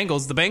them to the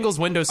Bengals'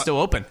 window is still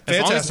open.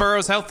 As long as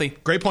Burrow's healthy.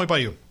 Great point by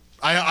you.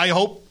 I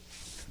hope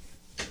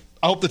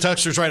the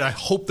texter's right. I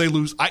hope they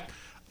lose.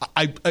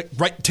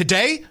 Right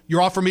today,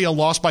 you're offering me a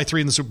loss by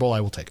 3 in the Super Bowl.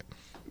 I will take it.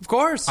 Of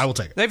course. I will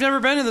take it. They've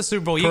never been in the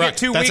Super Bowl.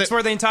 Correct. You get 2 weeks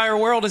where the entire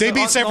world is They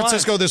beat San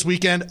Francisco this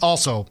weekend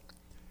also.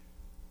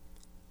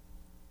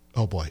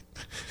 Oh, boy.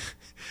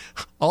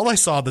 All I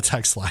saw on the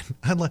text line.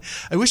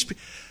 I wish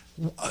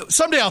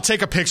someday I'll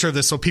take a picture of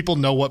this so people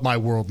know what my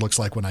world looks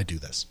like when I do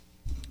this.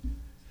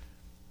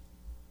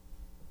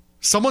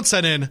 Someone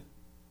sent in,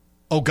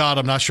 oh God,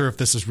 I'm not sure if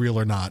this is real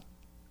or not.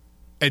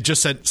 It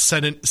just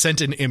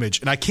sent an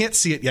image, and I can't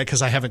see it yet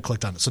because I haven't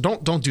clicked on it. So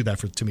don't do that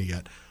to me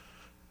yet.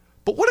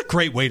 But what a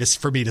great way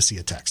for me to see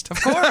a text.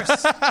 Of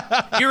course.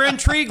 Your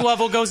intrigue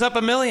level goes up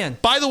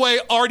 1,000,000. By the way,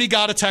 already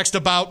got a text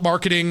about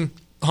marketing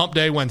Hump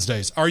Day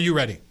Wednesdays. Are you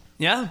ready?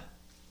 Yeah.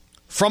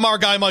 From our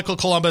guy, Michael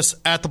Columbus,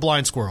 at the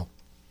Blind Squirrel.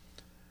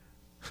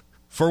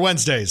 For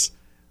Wednesdays,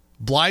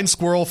 Blind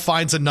Squirrel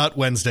finds a nut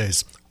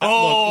Wednesdays.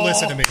 Oh. Look,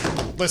 listen to me.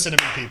 Listen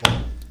to me, people.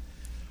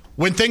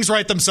 When things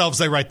write themselves,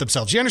 they write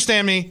themselves. You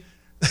understand me?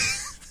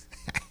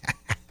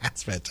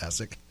 That's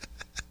fantastic.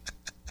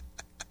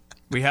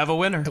 We have a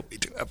winner. We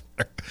do have a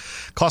winner.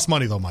 Costs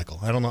money, though, Michael.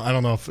 I don't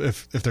know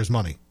if there's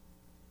money.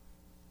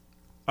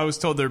 I was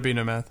told there'd be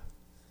no math.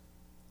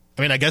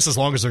 I mean, I guess as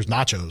long as there's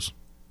nachos.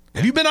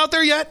 Have you been out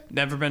there yet?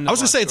 Never been. I was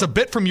going to say, it's a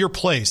bit from your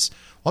place.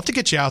 We'll have to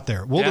get you out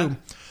there.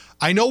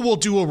 I know we'll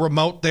do a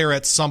remote there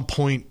at some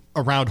point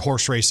around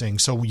horse racing.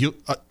 So,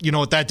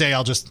 that day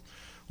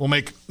we'll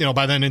make,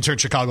 by then intern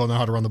Chicago know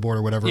how to run the board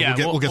or whatever. Yeah,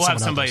 we'll get have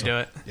somebody do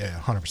it. Yeah,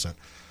 100%.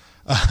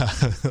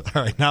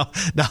 All right, now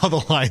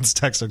the Lions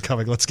texts are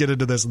coming. Let's get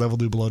into this, and then we'll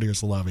do bologna or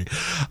salami.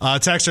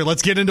 Texter,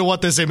 let's get into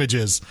what this image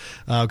is.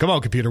 Come on,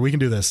 computer, we can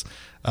do this.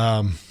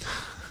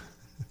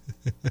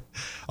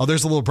 Oh,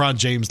 there's the little LeBron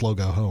James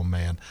logo. Oh,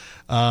 man.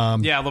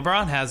 Yeah,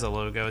 LeBron has a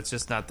logo. It's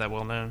just not that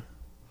well known.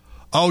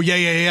 Oh,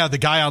 yeah. The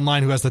guy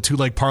online who has the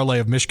 2-leg parlay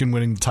of Michigan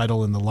winning the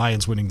title and the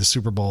Lions winning the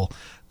Super Bowl.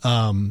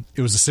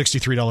 It was a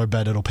 $63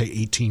 bet. It'll pay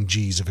 18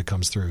 G's if it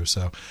comes through.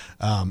 So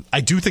I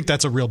do think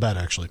that's a real bet,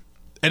 actually.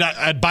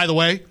 And by the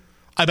way,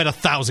 I bet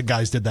 1,000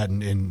 guys did that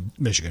in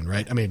Michigan,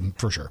 right? I mean,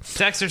 for sure.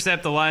 Texter said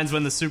if the Lions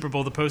win the Super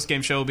Bowl, the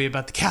postgame show will be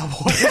about the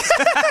Cowboys.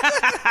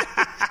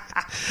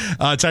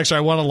 Texter, I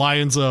want a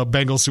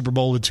Lions-Bengals Super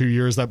Bowl in 2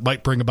 years. That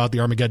might bring about the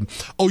Armageddon.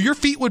 Oh, your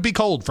feet would be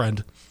cold,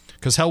 friend,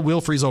 because hell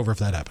will freeze over if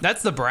that happens.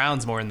 That's the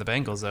Browns more than the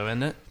Bengals, though,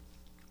 isn't it?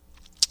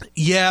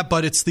 Yeah,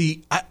 but it's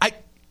the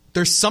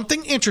there's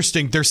something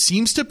interesting. There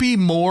seems to be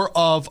more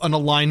of an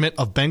alignment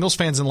of Bengals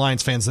fans and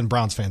Lions fans than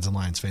Browns fans and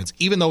Lions fans,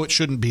 even though it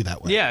shouldn't be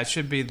that way. Yeah, it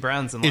should be the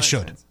Browns and Lions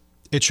fans.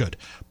 It should.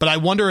 But I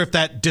wonder if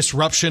that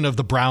disruption of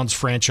the Browns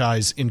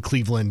franchise in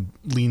Cleveland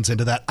leans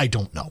into that. I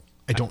don't know.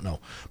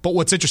 But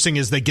what's interesting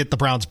is they get the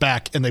Browns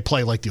back and they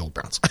play like the old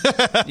Browns.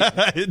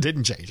 It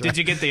didn't change. Right? Did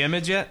you get the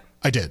image yet?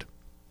 I did.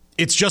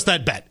 It's just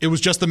that bet. It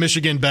was just the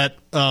Michigan bet.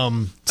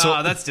 So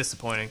that's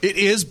disappointing. It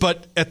is,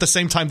 but at the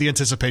same time, the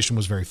anticipation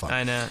was very fun.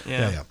 I know.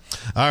 Yeah.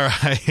 All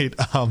right.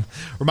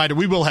 Reminder: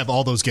 we will have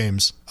all those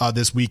games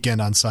this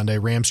weekend on Sunday.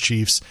 Ravens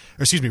Chiefs,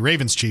 and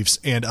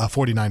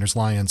 49ers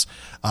Lions.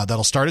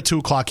 That'll start at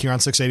 2:00 here on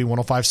 680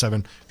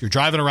 105.7. If you're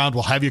driving around,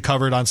 we'll have you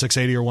covered on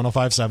 680 or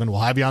 105.7.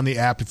 We'll have you on the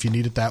app if you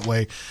need it that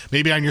way.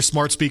 Maybe on your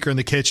smart speaker in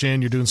the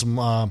kitchen. You're doing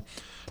some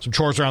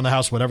chores around the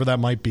house, whatever that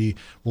might be.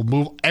 We'll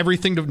move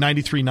everything to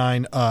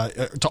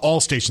 93.9, to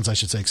all stations, I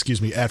should say, at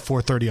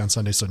 4:30 on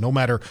Sunday. So no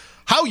matter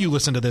how you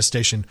listen to this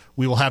station,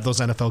 we will have those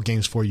NFL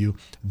games for you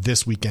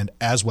this weekend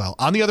as well.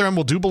 On the other end,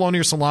 we'll do bologna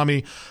or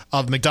salami.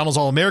 The McDonald's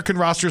All-American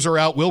rosters are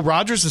out. Will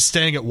Rogers is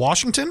staying at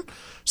Washington,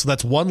 so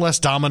that's one less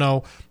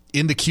domino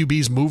in the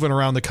QBs moving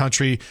around the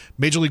country.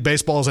 Major League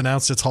Baseball has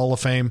announced its Hall of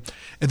Fame,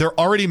 and they're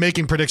already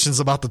making predictions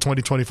about the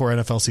 2024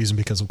 NFL season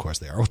because, of course,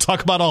 they are. We'll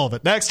talk about all of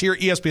it next here,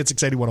 ESPN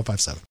 680 105.7.